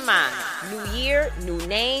TMI. New year, new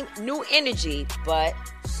name, new energy, but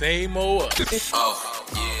same old us. Oh,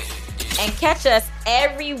 yeah. And catch us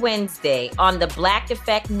every Wednesday on the Black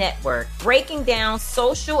Effect Network, breaking down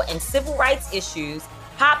social and civil rights issues,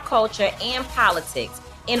 pop culture, and politics,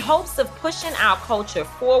 in hopes of pushing our culture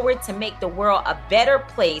forward to make the world a better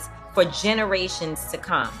place for generations to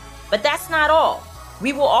come. But that's not all.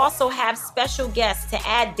 We will also have special guests to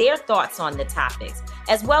add their thoughts on the topics,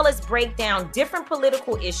 as well as break down different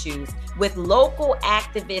political issues with local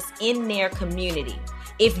activists in their community.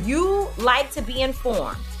 If you like to be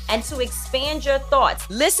informed and to expand your thoughts,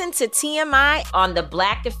 listen to TMI on the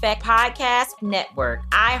Black Effect Podcast Network,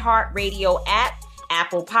 iHeartRadio app,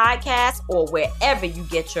 Apple Podcasts, or wherever you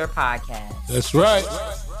get your podcasts. That's right.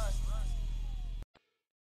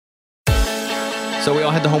 So we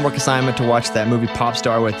all had the homework assignment to watch that movie Pop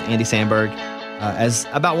Star with Andy Samberg. as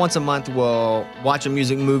about once a month, we'll watch a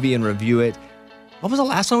music movie and review it. What was the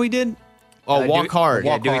last one we did? Oh, Walk Hard.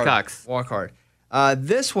 Dewey Cox. Walk Hard.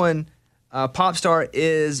 This one, Popstar,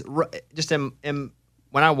 is just when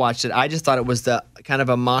I watched it, I just thought it was the kind of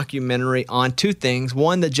a mockumentary on two things.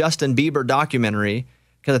 One, the Justin Bieber documentary,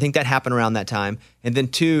 because I think that happened around that time. And then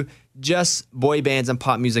two, just boy bands and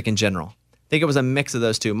pop music in general. I think it was a mix of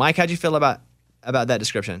those two. Mike, how'd you feel about that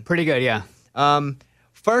description? Pretty good, yeah.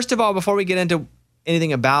 First of all, before we get into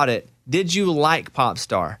anything about it, did you like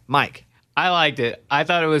Popstar? Mike? I liked it. I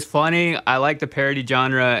thought it was funny. I like the parody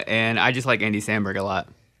genre, and I just like Andy Samberg a lot.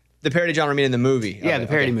 The parody genre, meaning the movie? Yeah, the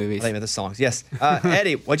parody movies. I think about the songs. Yes.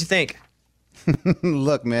 Eddie, what'd you think?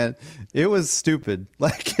 Look, man, it was stupid.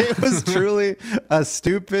 Like, it was truly a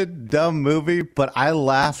stupid, dumb movie, but I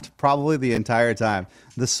laughed probably the entire time.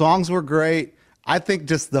 The songs were great. I think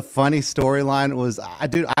just the funny storyline was, I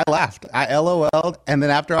laughed. I LOL'd, and then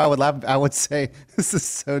after I would laugh, I would say, this is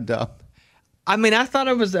so dumb. I mean, I thought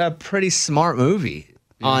it was a pretty smart movie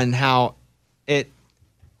on how it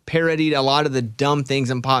parodied a lot of the dumb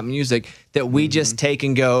things in pop music that we just take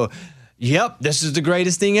and go, yep, this is the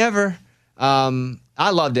greatest thing ever. I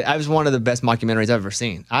loved it. It was one of the best mockumentaries I've ever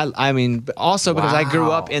seen. I mean, also because I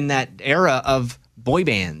grew up in that era of boy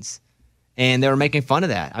bands, and they were making fun of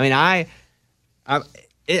that. I mean, I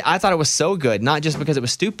thought it was so good, not just because it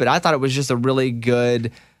was stupid. I thought it was just a really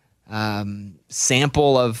good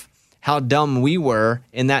sample of how dumb we were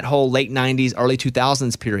in that whole late 90s, early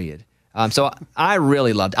 2000s period. So I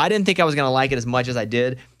really loved it. I didn't think I was going to like it as much as I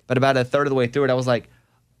did, but about a third of the way through it, I was like,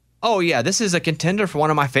 oh yeah, this is a contender for one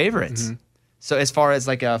of my favorites. Mm-hmm. So as far as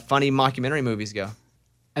like funny mockumentary movies go.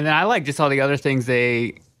 And then I like just all the other things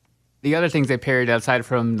they parodied outside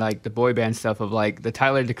from like the boy band stuff of like the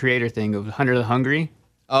Tyler the Creator thing of Hunter the Hungry.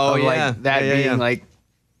 Oh yeah. Like that being like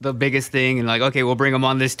the biggest thing, and like, okay, we'll bring him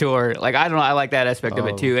on this tour. Like, I don't know, I like that aspect of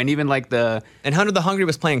it too. And even like and Hunter the Hungry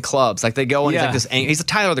was playing clubs. Like they go and he's like this. He's a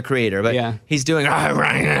Tyler the Creator, but he's doing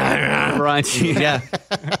raunchy. Yeah.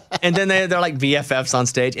 And then they're like BFFs on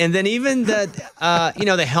stage. And then even the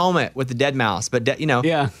the helmet with the dead mouse, but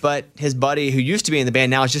but his buddy who used to be in the band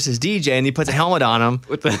now is just his DJ, and he puts a helmet on him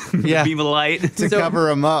with the beam of light to cover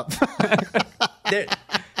him up.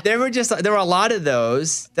 There were a lot of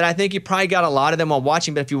those that I think you probably got a lot of them while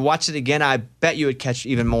watching, but if you watched it again, I bet you would catch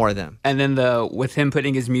even more of them. And then with him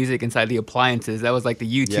putting his music inside the appliances, that was like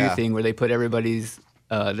the U2 thing where they put everybody's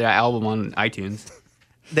their album on iTunes.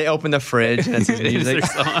 They open the fridge and it's his music.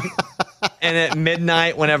 It's their song. And at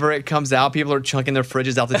midnight, whenever it comes out, people are chunking their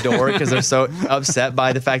fridges out the door because they're so upset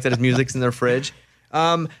by the fact that his music's in their fridge.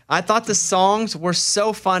 I thought the songs were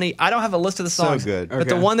so funny. I don't have a list of the songs. So good. But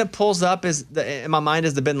the one that pulls up in my mind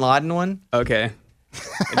is the Bin Laden one. Okay.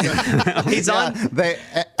 He's on. They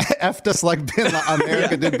effed us like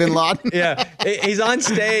America did Bin Laden. Yeah. He's on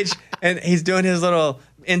stage and he's doing his little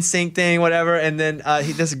NSYNC thing, whatever. And then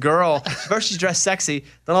this girl, first she's dressed sexy.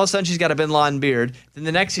 Then all of a sudden she's got a Bin Laden beard. Then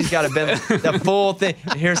the next she's got the full thing.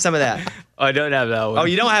 Here's some of that. Oh, I don't have that one. Oh,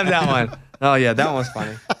 you don't have that one. Oh, yeah, that one was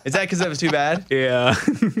funny. Is that because it was too bad? Yeah.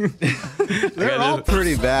 They're all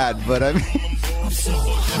pretty bad, but I mean...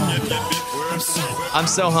 I'm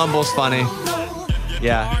So Humble's funny.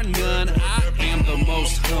 Yeah. And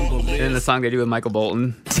the song they do with Michael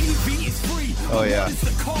Bolton. Oh, yeah.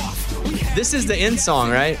 This is the end song,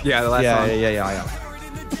 right? Yeah, the last song.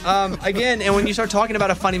 Yeah. Again, and when you start talking about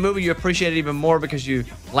a funny movie, you appreciate it even more because you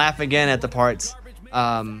laugh again at the parts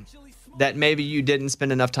that maybe you didn't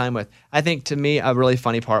spend enough time with. I think to me a really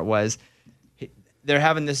funny part was they're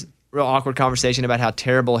having this real awkward conversation about how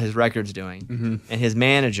terrible his record's doing, and his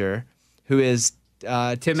manager, who is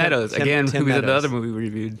Tim Meadows, who was in the other movie we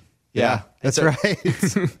reviewed. Yeah, that's right.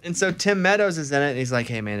 And so Tim Meadows is in it, and he's like,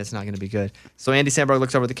 "Hey man, it's not going to be good." So Andy Samberg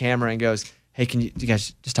looks over at the camera and goes, "Hey, can you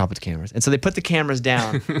guys just stop with the cameras?" And so they put the cameras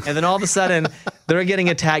down, and then all of a sudden they're getting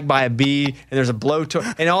attacked by a bee, and there's a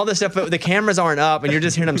blowtorch, and all this stuff. But the cameras aren't up, and you're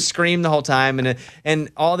just hearing them scream the whole time, and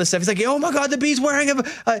all this stuff. He's like, "Oh my God, the bee's wearing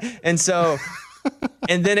a," and so,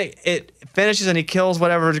 and then it finishes, and he kills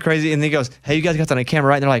whatever crazy, and then he goes, "Hey, you guys got that on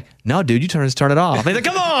camera, right?" And they're like, "No, dude, you turn it off." And he's like,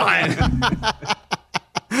 "Come on."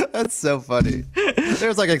 That's so funny.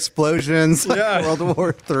 There's like explosions, like World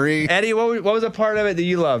War III. Eddie, what was a part of it that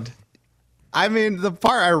you loved? I mean, the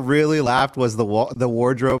part I really laughed was the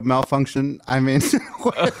wardrobe malfunction. I mean,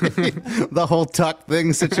 the whole tuck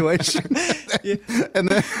thing situation. And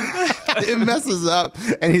then it messes up,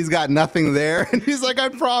 and he's got nothing there. And he's like, "I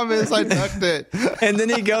promise, I tucked it." And then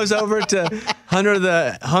he goes over to Hunter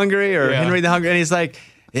the Hungry or Henry the Hungry, and he's like,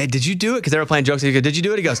 "Hey, did you do it?" Because they were playing jokes. He goes, "Did you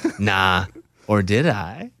do it?" He goes, "Nah." Or did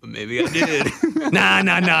I? Maybe I did. Nah,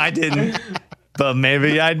 I didn't. but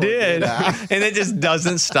maybe I did. And it just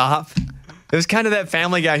doesn't stop. It was kind of that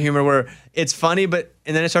Family Guy humor where it's funny, and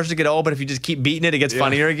then it starts to get old, but if you just keep beating it, it gets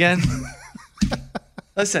funnier again.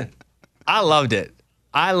 Listen, I loved it.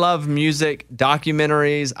 I love music,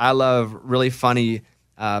 documentaries. I love really funny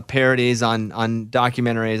parodies on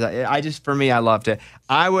documentaries. For me, I loved it.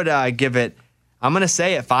 I would give it, I'm going to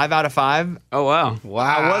say it 5 out of 5. Oh, wow.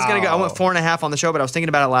 I was going to go, I went 4.5 on the show, but I was thinking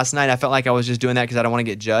about it last night. I felt like I was just doing that because I don't want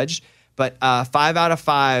to get judged. But 5 out of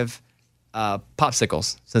 5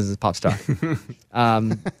 popsicles, since it's Pop Star.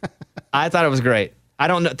 I thought it was great. I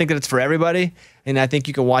don't think that it's for everybody, and I think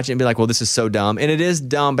you can watch it and be like, well, this is so dumb. And it is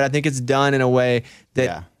dumb, but I think it's done in a way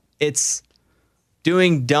that it's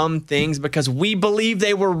doing dumb things because we believe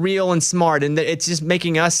they were real and smart, and it's just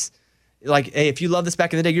making us like, hey, if you love this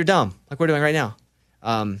back in the day, you're dumb, like we're doing right now.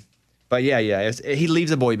 But he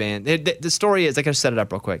leaves a boy band. The story is, I can set it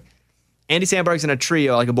up real quick. Andy Samberg's in a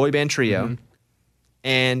trio, like a boy band trio,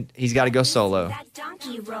 and he's got to go solo.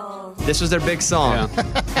 This was their big song.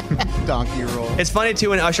 Donkey roll. It's funny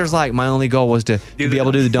too when Usher's like, my only goal was to be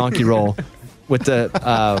able to do the donkey roll with the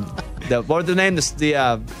what was the name? The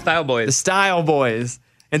Style Boys. The Style Boys.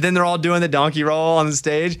 And then they're all doing the donkey roll on the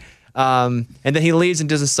stage. And then he leaves and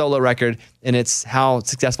does a solo record, and it's how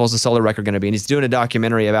successful is the solo record going to be. And he's doing a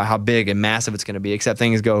documentary about how big and massive it's going to be, except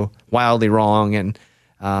things go wildly wrong. And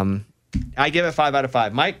I give it 5 out of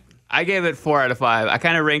 5. Mike? I gave it 4 out of 5. I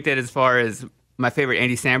kind of ranked it as far as my favorite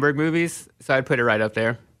Andy Samberg movies, so I'd put it right up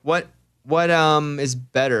there. What is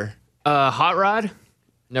better? Hot Rod.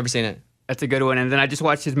 Never seen it. That's a good one. And then I just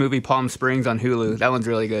watched his movie Palm Springs on Hulu. That one's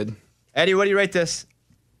really good. Eddie, what do you rate this?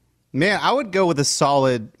 Man, I would go with a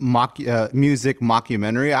solid music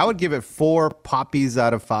mockumentary. I would give it 4 poppies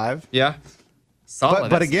out of 5. Yeah. Solid.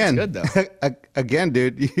 But again, that's good, though. Again,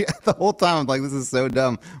 dude, the whole time I'm like, this is so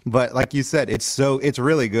dumb. But like you said, it's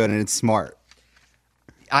really good and it's smart.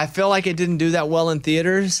 I feel like it didn't do that well in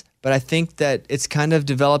theaters, but I think that it's kind of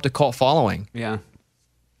developed a cult following. Yeah.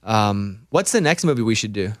 What's the next movie we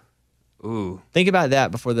should do? Ooh. Think about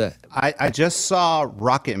that before the... I just saw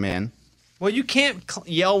Rocket Man. Well, you can't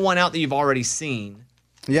yell one out that you've already seen.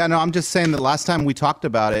 Yeah, no, I'm just saying the last time we talked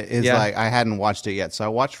about it is like I hadn't watched it yet. So I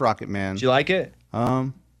watched Rocket Man. Did you like it?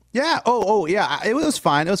 Yeah. Oh, yeah. It was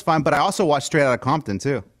fine. It was fine. But I also watched Straight Outta Compton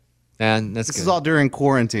too. And this is all during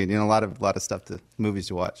quarantine. You know, a lot of movies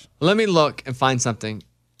to watch. Let me look and find something,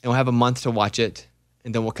 and we'll have a month to watch it,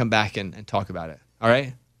 and then we'll come back and talk about it. All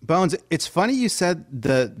right? Bones, it's funny you said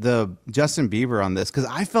the Justin Bieber on this because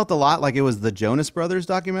I felt a lot like it was the Jonas Brothers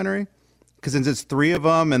documentary. Because it's 3 of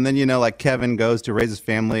them, and then, you know, like Kevin goes to raise his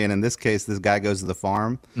family, and in this case, this guy goes to the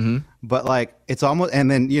farm. Mm-hmm. But, like, it's almost, and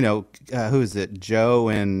then, you know, who is it? Joe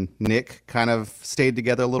and Nick kind of stayed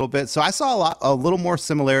together a little bit. So I saw a little more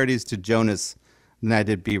similarities to Jonas than I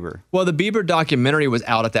did Bieber. Well, the Bieber documentary was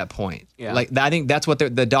out at that point. Yeah. Like, I think that's what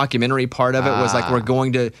the documentary part of it was like, we're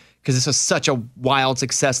going to, because this was such a wild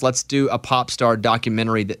success, let's do a pop star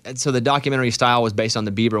documentary. So the documentary style was based on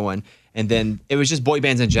the Bieber one, and then it was just boy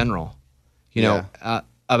bands in general. You know,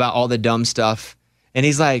 about all the dumb stuff. And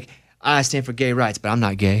he's like, I stand for gay rights, but I'm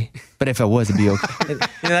not gay. But if I was, it'd be okay. You know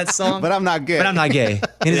that song? But I'm not gay. But I'm not gay.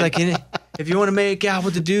 And he's like, if you want to make out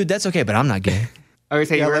with the dude, that's okay, but I'm not gay.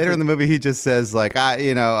 Later in the movie, he just says, like,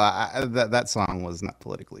 that song was not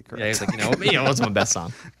politically correct. Yeah, he's like, it wasn't my best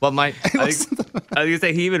song. Well, I was going to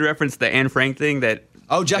say, he even referenced the Anne Frank thing that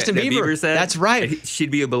Justin Bieber said. That's right.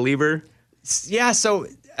 She'd be a believer. Yeah, so...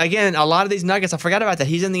 Again, a lot of these nuggets, I forgot about that.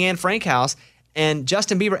 He's in the Anne Frank house, and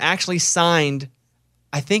Justin Bieber actually signed,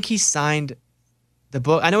 I think he signed the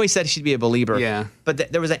book. I know he said she'd be a believer. Yeah.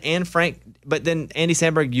 But there was an Anne Frank, but then Andy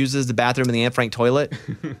Samberg uses the bathroom in the Anne Frank toilet.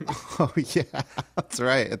 Oh, yeah. That's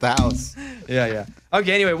right. At the house. Yeah.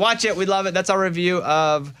 Okay, anyway, watch it. We love it. That's our review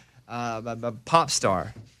of Pop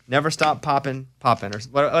Star. Never Stop Poppin'. Or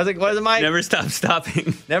what is it, Mike? Never Stop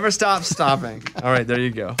Stopping. Never Stop Stopping. All right, there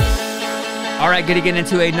you go. All right, going to get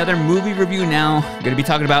into another movie review now. Going to be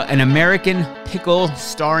talking about An American Pickle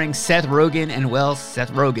starring Seth Rogen. And, well,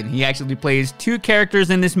 Seth Rogen. He actually plays 2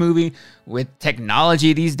 characters in this movie. With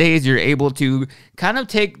technology these days, you're able to kind of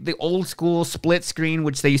take the old school split screen,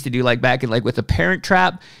 which they used to do like back in like with The Parent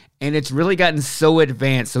Trap. And it's really gotten so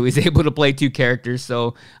advanced, so he's able to play 2 characters.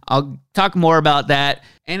 So I'll talk more about that.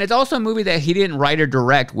 And it's also a movie that he didn't write or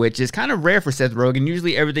direct, which is kind of rare for Seth Rogen.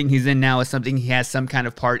 Usually everything he's in now is something he has some kind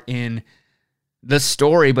of part in the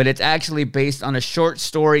story, but it's actually based on a short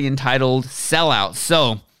story entitled Sellout.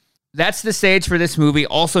 So that's the stage for this movie.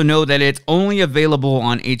 Also know that it's only available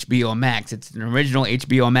on HBO Max. It's an original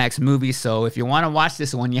HBO Max movie, so if you want to watch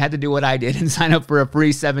this one, you had to do what I did and sign up for a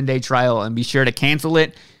free 7-day trial and be sure to cancel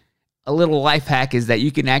it a little life hack is that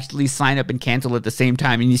you can actually sign up and cancel at the same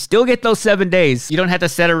time, and you still get those 7 days. You don't have to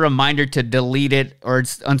set a reminder to delete it or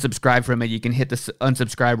unsubscribe from it. You can hit the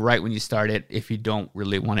unsubscribe right when you start it if you don't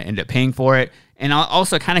really want to end up paying for it. And I'll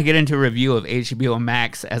also kind of get into a review of HBO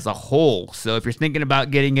Max as a whole. So if you're thinking about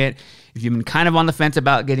getting it, if you've been kind of on the fence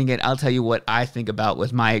about getting it, I'll tell you what I think about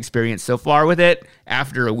with my experience so far with it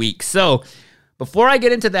after a week. So before I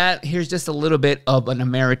get into that, here's just a little bit of an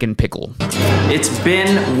American Pickle. It's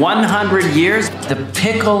been 100 years. The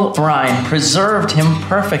pickle brine preserved him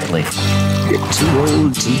perfectly. Get too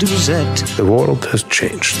old to lose it. The world has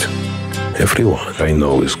changed. Everyone I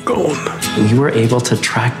know is gone. You were able to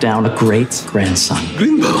track down a great-grandson.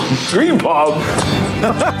 Greenbaum.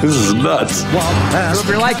 This is nuts. So if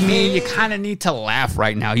you're like me, you kind of need to laugh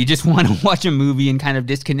right now. You just want to watch a movie and kind of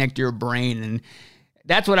disconnect your brain, and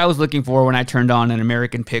that's what I was looking for when I turned on An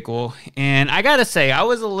American Pickle. And I gotta say, I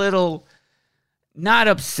was a little, not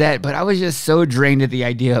upset, but I was just so drained at the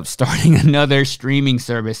idea of starting another streaming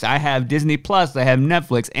service. I have Disney Plus, I have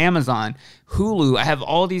Netflix, Amazon, Hulu. I have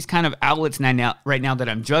all these kind of outlets right now that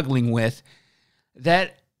I'm juggling with,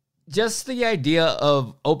 that just the idea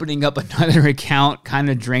of opening up another account kind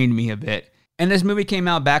of drained me a bit. And this movie came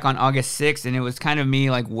out back on August 6th, and it was kind of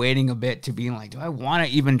me like waiting a bit to being like, do I want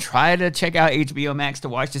to even try to check out HBO Max to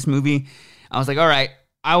watch this movie? I was like, all right,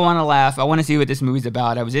 I want to laugh. I want to see what this movie's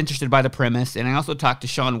about. I was interested by the premise, and I also talked to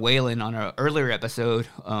Sean Whalen on an earlier episode.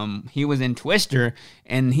 He was in Twister,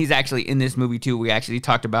 and he's actually in this movie too. We actually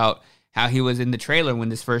talked about how he was in the trailer when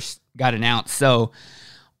this first got announced. So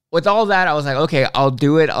with all that, I was like, okay, I'll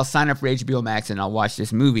do it. I'll sign up for HBO Max, and I'll watch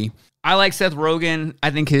this movie. I like Seth Rogen. I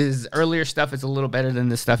think his earlier stuff is a little better than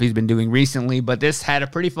the stuff he's been doing recently, but this had a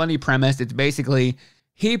pretty funny premise. It's basically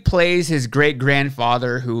he plays his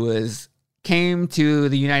great-grandfather who came to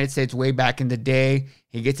the United States way back in the day.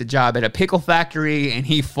 He gets a job at a pickle factory, and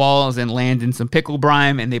he falls and lands in some pickle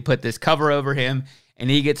brine, and they put this cover over him, and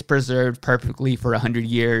he gets preserved perfectly for 100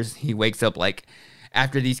 years. He wakes up like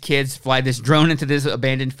after these kids fly this drone into this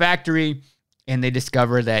abandoned factory, and they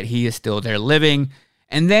discover that he is still there living.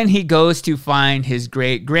 And then he goes to find his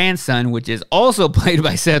great-grandson, which is also played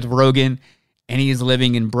by Seth Rogen, and he is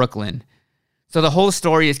living in Brooklyn. So the whole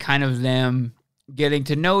story is kind of them getting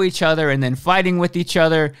to know each other and then fighting with each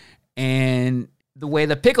other. And the way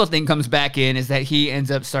the pickle thing comes back in is that he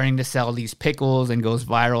ends up starting to sell these pickles and goes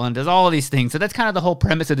viral and does all of these things. So that's kind of the whole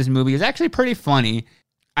premise of this movie. It's actually pretty funny.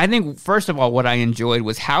 I think, first of all, what I enjoyed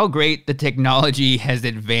was how great the technology has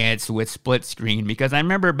advanced with split screen, because I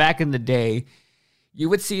remember back in the day, you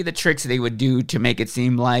would see the tricks they would do to make it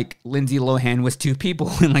seem like Lindsay Lohan was two people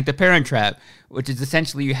in like The Parent Trap, which is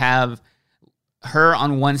essentially you have her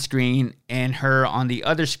on one screen and her on the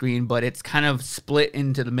other screen, but it's kind of split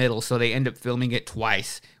into the middle, so they end up filming it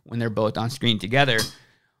twice when they're both on screen together.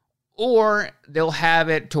 Or they'll have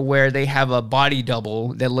it to where they have a body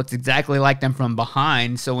double that looks exactly like them from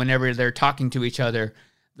behind, so whenever they're talking to each other,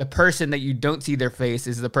 the person that you don't see their face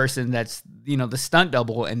is the person that's, the stunt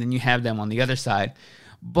double, and then you have them on the other side.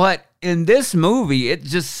 But in this movie, it's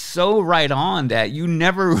just so right on that you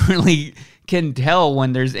never really can tell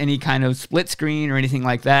when there's any kind of split screen or anything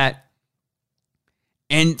like that.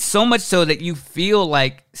 And so much so that you feel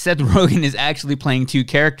like Seth Rogen is actually playing two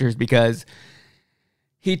characters, because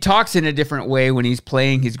he talks in a different way when he's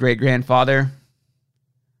playing his great-grandfather,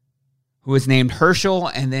 who is named Herschel,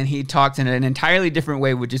 and then he talks in an entirely different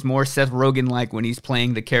way, which is more Seth Rogen-like when he's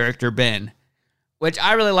playing the character Ben, which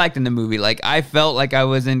I really liked in the movie. Like, I felt like I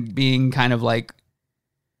wasn't being kind of like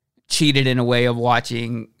cheated in a way of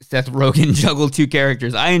watching Seth Rogen juggle two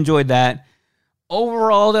characters. I enjoyed that.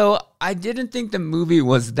 Overall, though, I didn't think the movie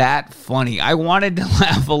was that funny. I wanted to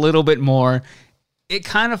laugh a little bit more. It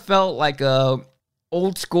kind of felt like a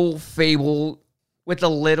old school fable with a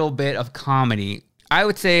little bit of comedy. I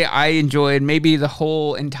would say I enjoyed maybe the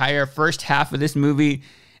whole entire first half of this movie,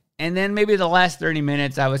 and then maybe the last 30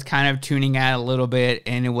 minutes I was kind of tuning out a little bit,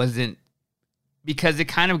 and it wasn't, because it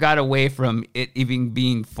kind of got away from it even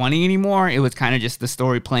being funny anymore. It was kind of just the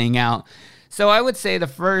story playing out. So I would say the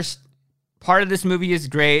first part of this movie is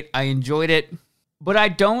great. I enjoyed it, but I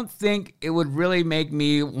don't think it would really make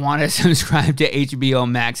me want to subscribe to HBO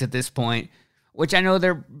Max at this point, which I know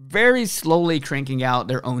they're very slowly cranking out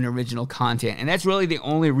their own original content. And that's really the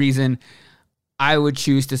only reason I would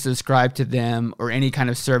choose to subscribe to them or any kind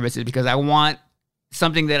of services, because I want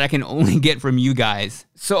something that I can only get from you guys.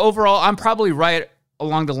 So overall, I'm probably right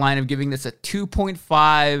along the line of giving this a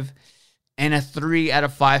 2.5 and a 3 out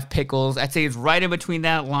of 5 pickles. I'd say it's right in between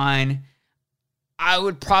that line. I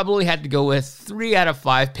would probably have to go with 3 out of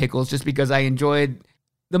 5 pickles, just because I enjoyed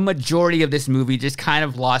the majority of this movie. Just kind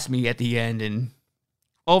of lost me at the end, and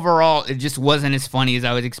overall, it just wasn't as funny as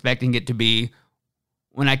I was expecting it to be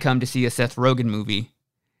when I come to see a Seth Rogen movie.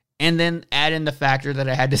 And then add in the factor that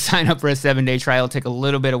I had to sign up for a 7-day trial, take a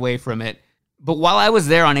little bit away from it. But while I was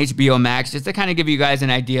there on HBO Max, just to kind of give you guys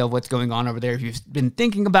an idea of what's going on over there, if you've been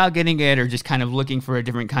thinking about getting it or just kind of looking for a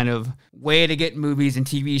different kind of way to get movies and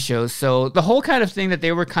TV shows. So the whole kind of thing that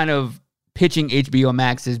they were kind of pitching HBO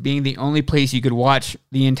Max as being the only place you could watch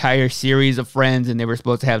the entire series of Friends, and they were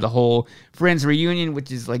supposed to have the whole Friends reunion,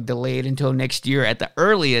 which is like delayed until next year at the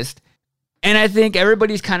earliest. And I think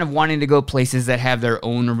everybody's kind of wanting to go places that have their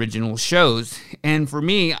own original shows. And for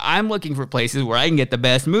me, I'm looking for places where I can get the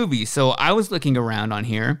best movies. So I was looking around on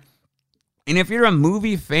here. And if you're a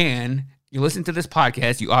movie fan, you listen to this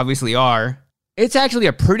podcast, you obviously are. It's actually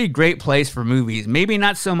a pretty great place for movies. Maybe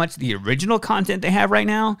not so much the original content they have right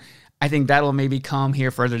now. I think that'll maybe come here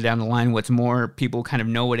further down the line. What's more, people kind of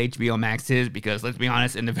know what HBO Max is, because let's be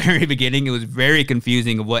honest, in the very beginning, it was very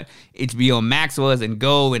confusing of what HBO Max was and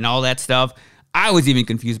Go and all that stuff. I was even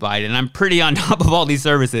confused by it, and I'm pretty on top of all these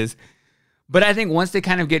services. But I think once they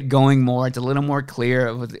kind of get going more, it's a little more clear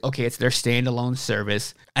of, okay, it's their standalone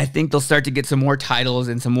service. I think they'll start to get some more titles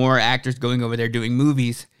and some more actors going over there doing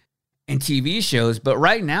movies and TV shows. But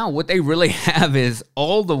right now, what they really have is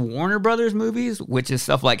all the Warner Brothers movies, which is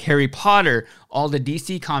stuff like Harry Potter, all the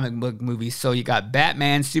DC comic book movies. So you got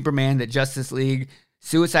Batman, Superman, the Justice League,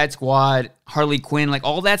 Suicide Squad, Harley Quinn, like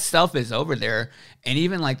all that stuff is over there. And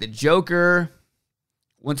even like the Joker,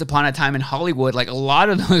 Once Upon a Time in Hollywood, like a lot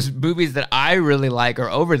of those movies that I really like are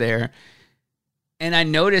over there. And I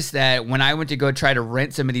noticed that when I went to go try to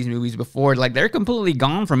rent some of these movies before, like they're completely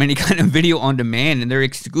gone from any kind of video on demand, and they're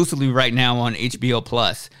exclusively right now on HBO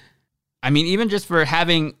Plus. I mean, even just for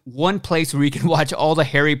having one place where you can watch all the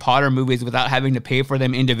Harry Potter movies without having to pay for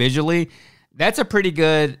them individually, that's a pretty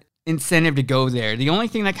good incentive to go there. The only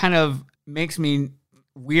thing that kind of makes me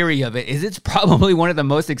weary of it is it's probably one of the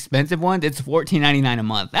most expensive ones. It's $14.99 a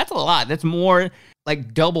month. That's a lot. That's more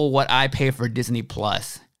like double what I pay for Disney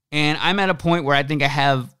Plus. And I'm at a point where I think I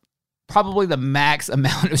have probably the max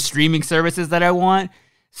amount of streaming services that I want.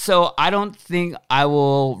 So I don't think I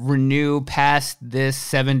will renew past this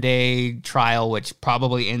 7-day trial, which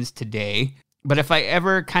probably ends today. But if I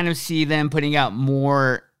ever kind of see them putting out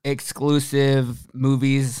more exclusive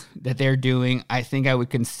movies that they're doing, I think I would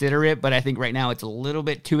consider it. But I think right now it's a little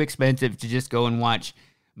bit too expensive to just go and watch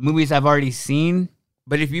movies I've already seen.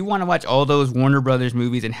 But if you want to watch all those Warner Brothers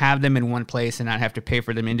movies and have them in one place and not have to pay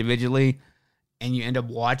for them individually, and you end up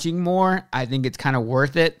watching more, I think it's kind of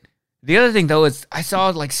worth it. The other thing, though, is I saw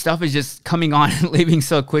like stuff is just coming on and leaving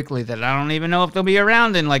so quickly that I don't even know if they'll be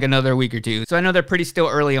around in like another week or two. So I know they're pretty still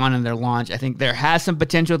early on in their launch. I think there has some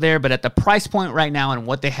potential there, but at the price point right now and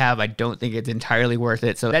what they have, I don't think it's entirely worth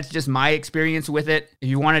it. So that's just my experience with it. If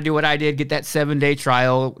you want to do what I did, get that 7-day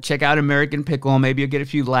trial, check out American Pickle. Maybe you'll get a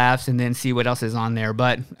few laughs and then see what else is on there.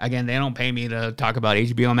 But again, they don't pay me to talk about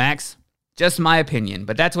HBO Max. Just my opinion.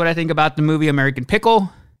 But that's what I think about the movie American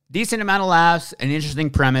Pickle. Decent amount of laughs, an interesting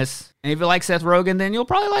premise. And if you like Seth Rogen, then you'll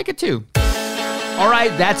probably like it too. All right,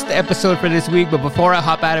 that's the episode for this week. But before I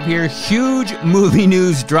hop out of here, huge movie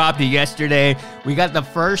news dropped yesterday. We got the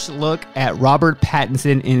first look at Robert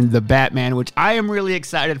Pattinson in The Batman, which I am really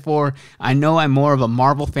excited for. I know I'm more of a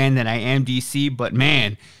Marvel fan than I am DC, but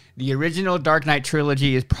man, the original Dark Knight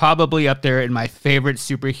trilogy is probably up there in my favorite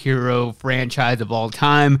superhero franchise of all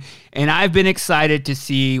time. And I've been excited to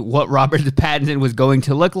see what Robert Pattinson was going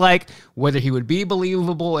to look like, whether he would be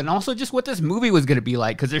believable, and also just what this movie was going to be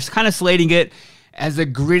like. Because they're kind of slating it as a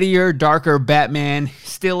grittier, darker Batman,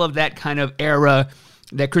 still of that kind of era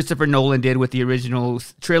that Christopher Nolan did with the original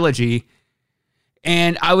trilogy.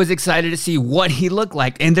 And I was excited to see what he looked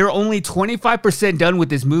like. And they're only 25% done with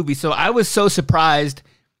this movie. So I was so surprised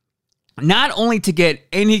not only to get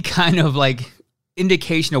any kind of like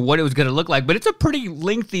indication of what it was going to look like, but it's a pretty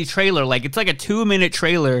lengthy trailer. Like it's like a 2-minute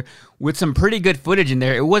trailer with some pretty good footage in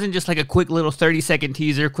there. It wasn't just like a quick little 30-second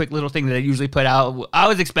teaser, quick little thing that I usually put out. I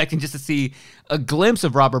was expecting just to see a glimpse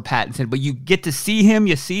of Robert Pattinson, but you get to see him,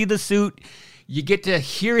 you see the suit, you get to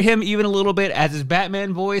hear him even a little bit as his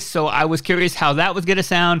Batman voice, so I was curious how that was going to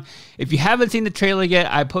sound. If you haven't seen the trailer yet,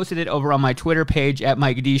 I posted it over on my Twitter page at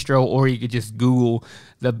Mike Distro, or you could just Google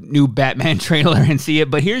the new Batman trailer and see it.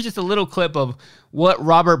 But here's just a little clip of what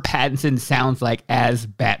Robert Pattinson sounds like as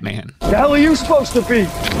Batman. The hell are you supposed to be?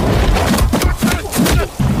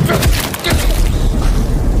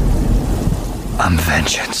 I'm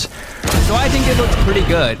vengeance. So I think it looks pretty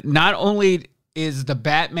good. Not only is the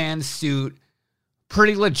Batman suit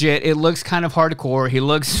pretty legit, it looks kind of hardcore. He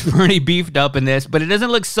looks pretty beefed up in this, but it doesn't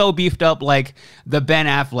look so beefed up like the Ben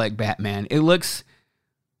Affleck Batman. It looks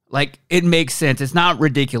Like, it makes sense. It's not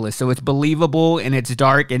ridiculous. So it's believable and it's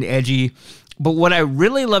dark and edgy. But what I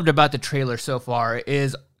really loved about the trailer so far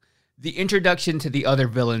is the introduction to the other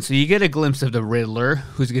villains. So you get a glimpse of the Riddler,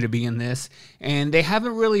 who's going to be in this. And they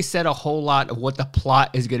haven't really said a whole lot of what the plot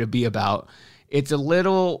is going to be about. It's a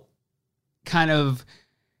little kind of...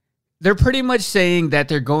 They're pretty much saying that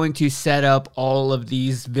they're going to set up all of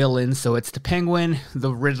these villains. So it's the Penguin,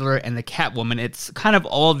 the Riddler, and the Catwoman. It's kind of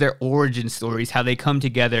all of their origin stories, how they come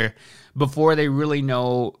together before they really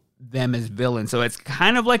know them as villains. So it's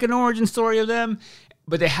kind of like an origin story of them,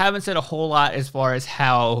 but they haven't said a whole lot as far as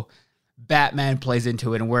how Batman plays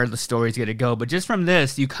into it and where the story's going to go. But just from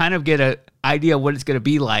this, you kind of get an idea of what it's going to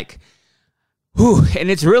be like. Whew, and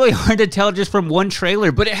it's really hard to tell just from one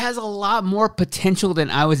trailer, but it has a lot more potential than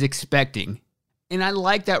I was expecting. And I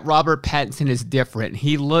like that Robert Pattinson is different.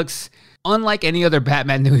 He looks unlike any other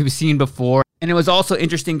Batman that we've seen before. And it was also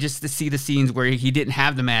interesting just to see the scenes where he didn't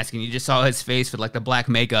have the mask and you just saw his face with like the black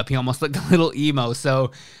makeup. He almost looked a little emo.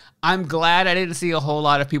 So I'm glad I didn't see a whole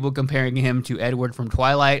lot of people comparing him to Edward from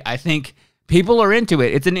Twilight. I think people are into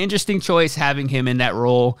it. It's an interesting choice having him in that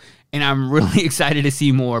role. And I'm really excited to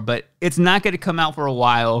see more, but it's not going to come out for a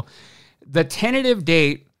while. The tentative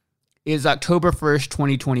date is October 1st,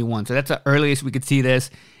 2021. So that's the earliest we could see this.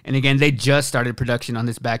 And again, they just started production on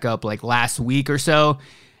this back up like last week or so.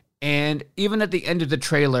 And even at the end of the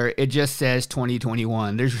trailer, it just says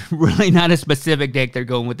 2021. There's really not a specific date they're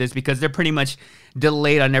going with this because they're pretty much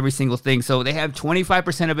delayed on every single thing. So they have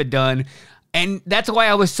 25% of it done. And that's why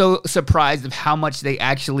I was so surprised of how much they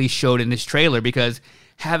actually showed in this trailer, because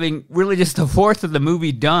having really just a fourth of the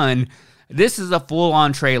movie done, this is a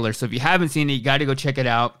full-on trailer. So if you haven't seen it, you got to go check it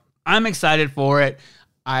out. I'm excited for it.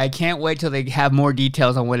 I can't wait till they have more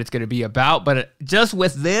details on what it's going to be about. But just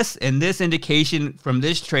with this and this indication from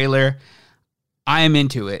this trailer, I am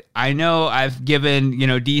into it. I know I've given,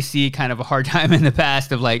 DC kind of a hard time in the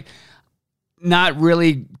past of like not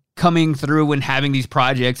really coming through and having these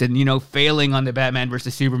projects and, failing on the Batman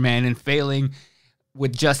versus Superman and failing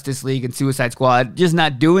with Justice League and Suicide Squad, just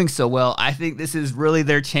not doing so well. I think this is really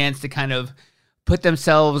their chance to kind of put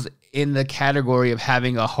themselves in the category of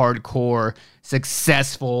having a hardcore,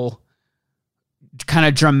 successful, kind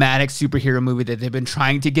of dramatic superhero movie that they've been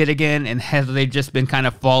trying to get again, and they've just been kind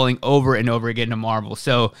of falling over and over again to Marvel.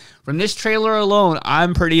 So from this trailer alone,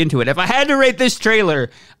 I'm pretty into it. If I had to rate this trailer,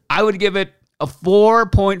 I would give it a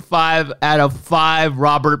 4.5 out of 5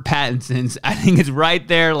 Robert Pattinsons. I think it's right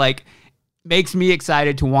there, like, makes me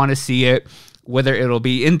excited to want to see it. Whether it'll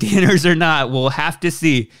be in theaters or not, we'll have to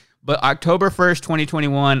see. But October 1st,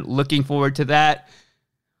 2021, looking forward to that.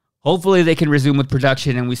 Hopefully they can resume with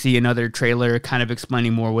production and we see another trailer kind of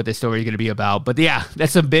explaining more what the story is going to be about. But yeah,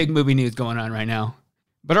 that's some big movie news going on right now.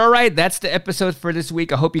 But all right, that's the episode for this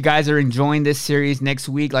week. I hope you guys are enjoying this series. Next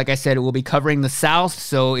week, like I said, we'll be covering the South.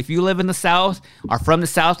 So if you live in the South, are from the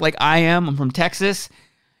South like I am, I'm from Texas,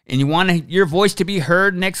 and you want your voice to be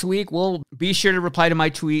heard next week, well, be sure to reply to my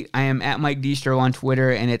tweet. I am at Mike Distro on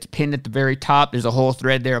Twitter, and it's pinned at the very top. There's a whole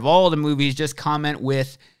thread there of all the movies. Just comment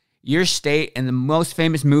with your state and the most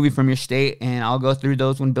famous movie from your state, and I'll go through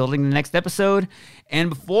those when building the next episode. And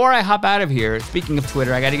before I hop out of here, speaking of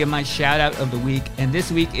Twitter, I got to give my shout out of the week, and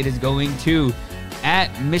this week it is going to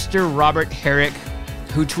at Mr. Robert Herrick,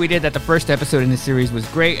 who tweeted that the first episode in this series was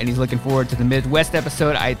great, and he's looking forward to the Midwest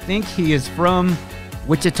episode. I think he is from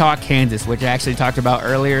Wichita, Kansas, which I actually talked about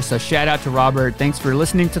earlier. So shout out to Robert. Thanks for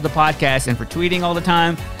listening to the podcast and for tweeting all the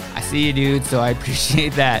time. I see you, dude, so I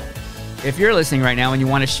appreciate that. If you're listening right now and you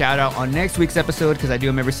want to shout out on next week's episode, because I do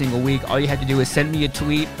them every single week, all you have to do is send me a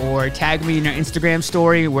tweet or tag me in your Instagram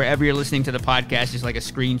story, wherever you're listening to the podcast, just like a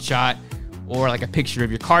screenshot or like a picture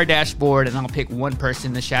of your car dashboard, and I'll pick one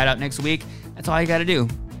person to shout out next week. That's all you got to do.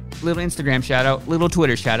 Little Instagram shout out, little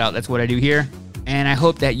Twitter shout out. That's what I do here. And I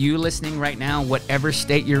hope that you listening right now, whatever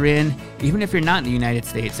state you're in, even if you're not in the United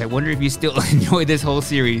States, I wonder if you still enjoy this whole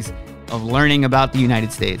series of learning about the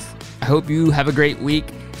United States. I hope you have a great week.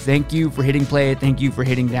 Thank you for hitting play. Thank you for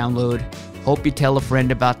hitting download. Hope you tell a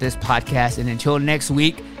friend about this podcast. And until next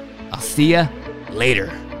week, I'll see ya later.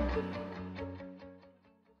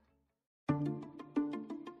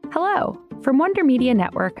 Hello. From Wonder Media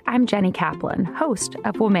Network, I'm Jenny Kaplan, host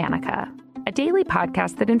of Womanica, a daily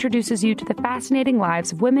podcast that introduces you to the fascinating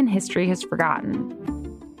lives of women history has forgotten.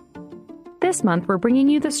 This month, we're bringing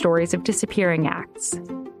you the stories of disappearing acts.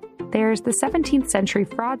 There's the 17th century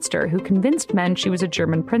fraudster who convinced men she was a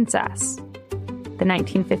German princess. The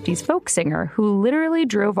 1950s folk singer who literally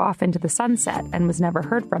drove off into the sunset and was never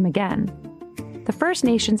heard from again. The First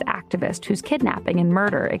Nations activist whose kidnapping and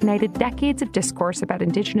murder ignited decades of discourse about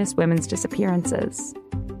Indigenous women's disappearances.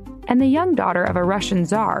 and the young daughter of a Russian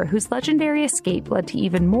czar whose legendary escape led to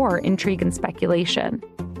even more intrigue and speculation.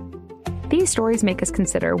 These stories make us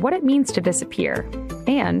consider what it means to disappear,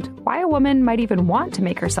 and why a woman might even want to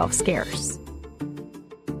make herself scarce.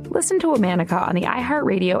 Listen to Womanica on the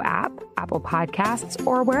iHeartRadio app, Apple Podcasts,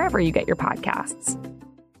 or wherever you get your podcasts.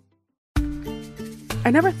 I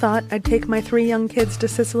never thought I'd take my 3 young kids to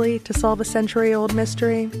Sicily to solve a century-old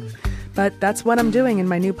mystery, but that's what I'm doing in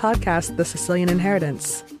my new podcast, The Sicilian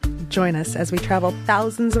Inheritance. Join us as we travel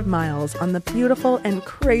thousands of miles on the beautiful and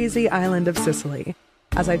crazy island of Sicily,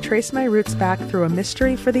 as I trace my roots back through a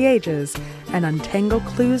mystery for the ages and untangle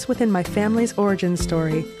clues within my family's origin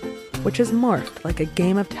story, which has morphed like a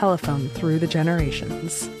game of telephone through the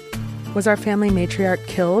generations. Was our family matriarch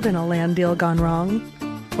killed in a land deal gone wrong?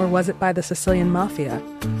 Or was it by the Sicilian mafia?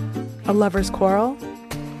 A lover's quarrel?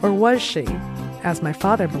 Or was she, as my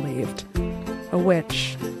father believed, a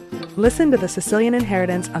witch? Listen to The Sicilian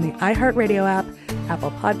Inheritance on the iHeartRadio app,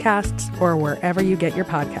 Apple Podcasts, or wherever you get your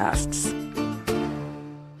podcasts.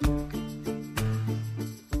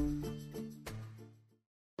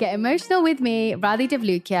 Get emotional with me, Radhi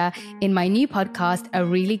Devlukia, in my new podcast, A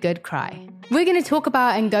Really Good Cry. We're going to talk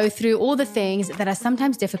about and go through all the things that are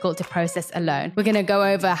sometimes difficult to process alone. We're going to go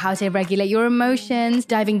over how to regulate your emotions,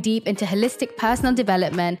 diving deep into holistic personal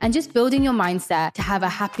development, and just building your mindset to have a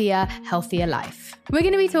happier, healthier life. We're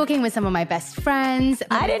going to be talking with some of my best friends.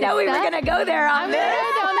 I didn't know we were going to go there on this.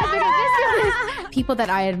 People that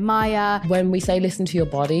I admire. When we say listen to your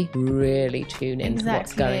body, really tune into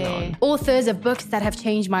what's going on. Authors of books that have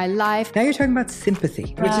changed my life. Now you're talking about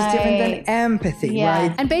sympathy, which is different than empathy,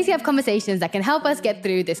 right? And basically have conversations that can help us get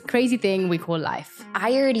through this crazy thing we call life.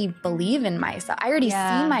 I already believe in myself. I already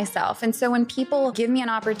see myself. And so when people give me an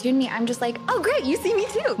opportunity, I'm just like, oh, great, you see me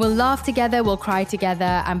too. We'll laugh together, we'll cry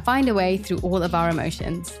together, and find a way through all of our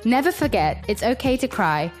emotions. Never forget, it's okay to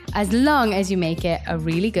cry, as long as you make it a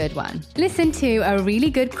really good one. Listen to A Really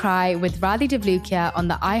Good Cry with Radhi Devlukia on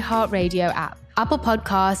the iHeartRadio app, Apple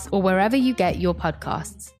Podcasts, or wherever you get your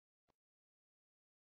podcasts.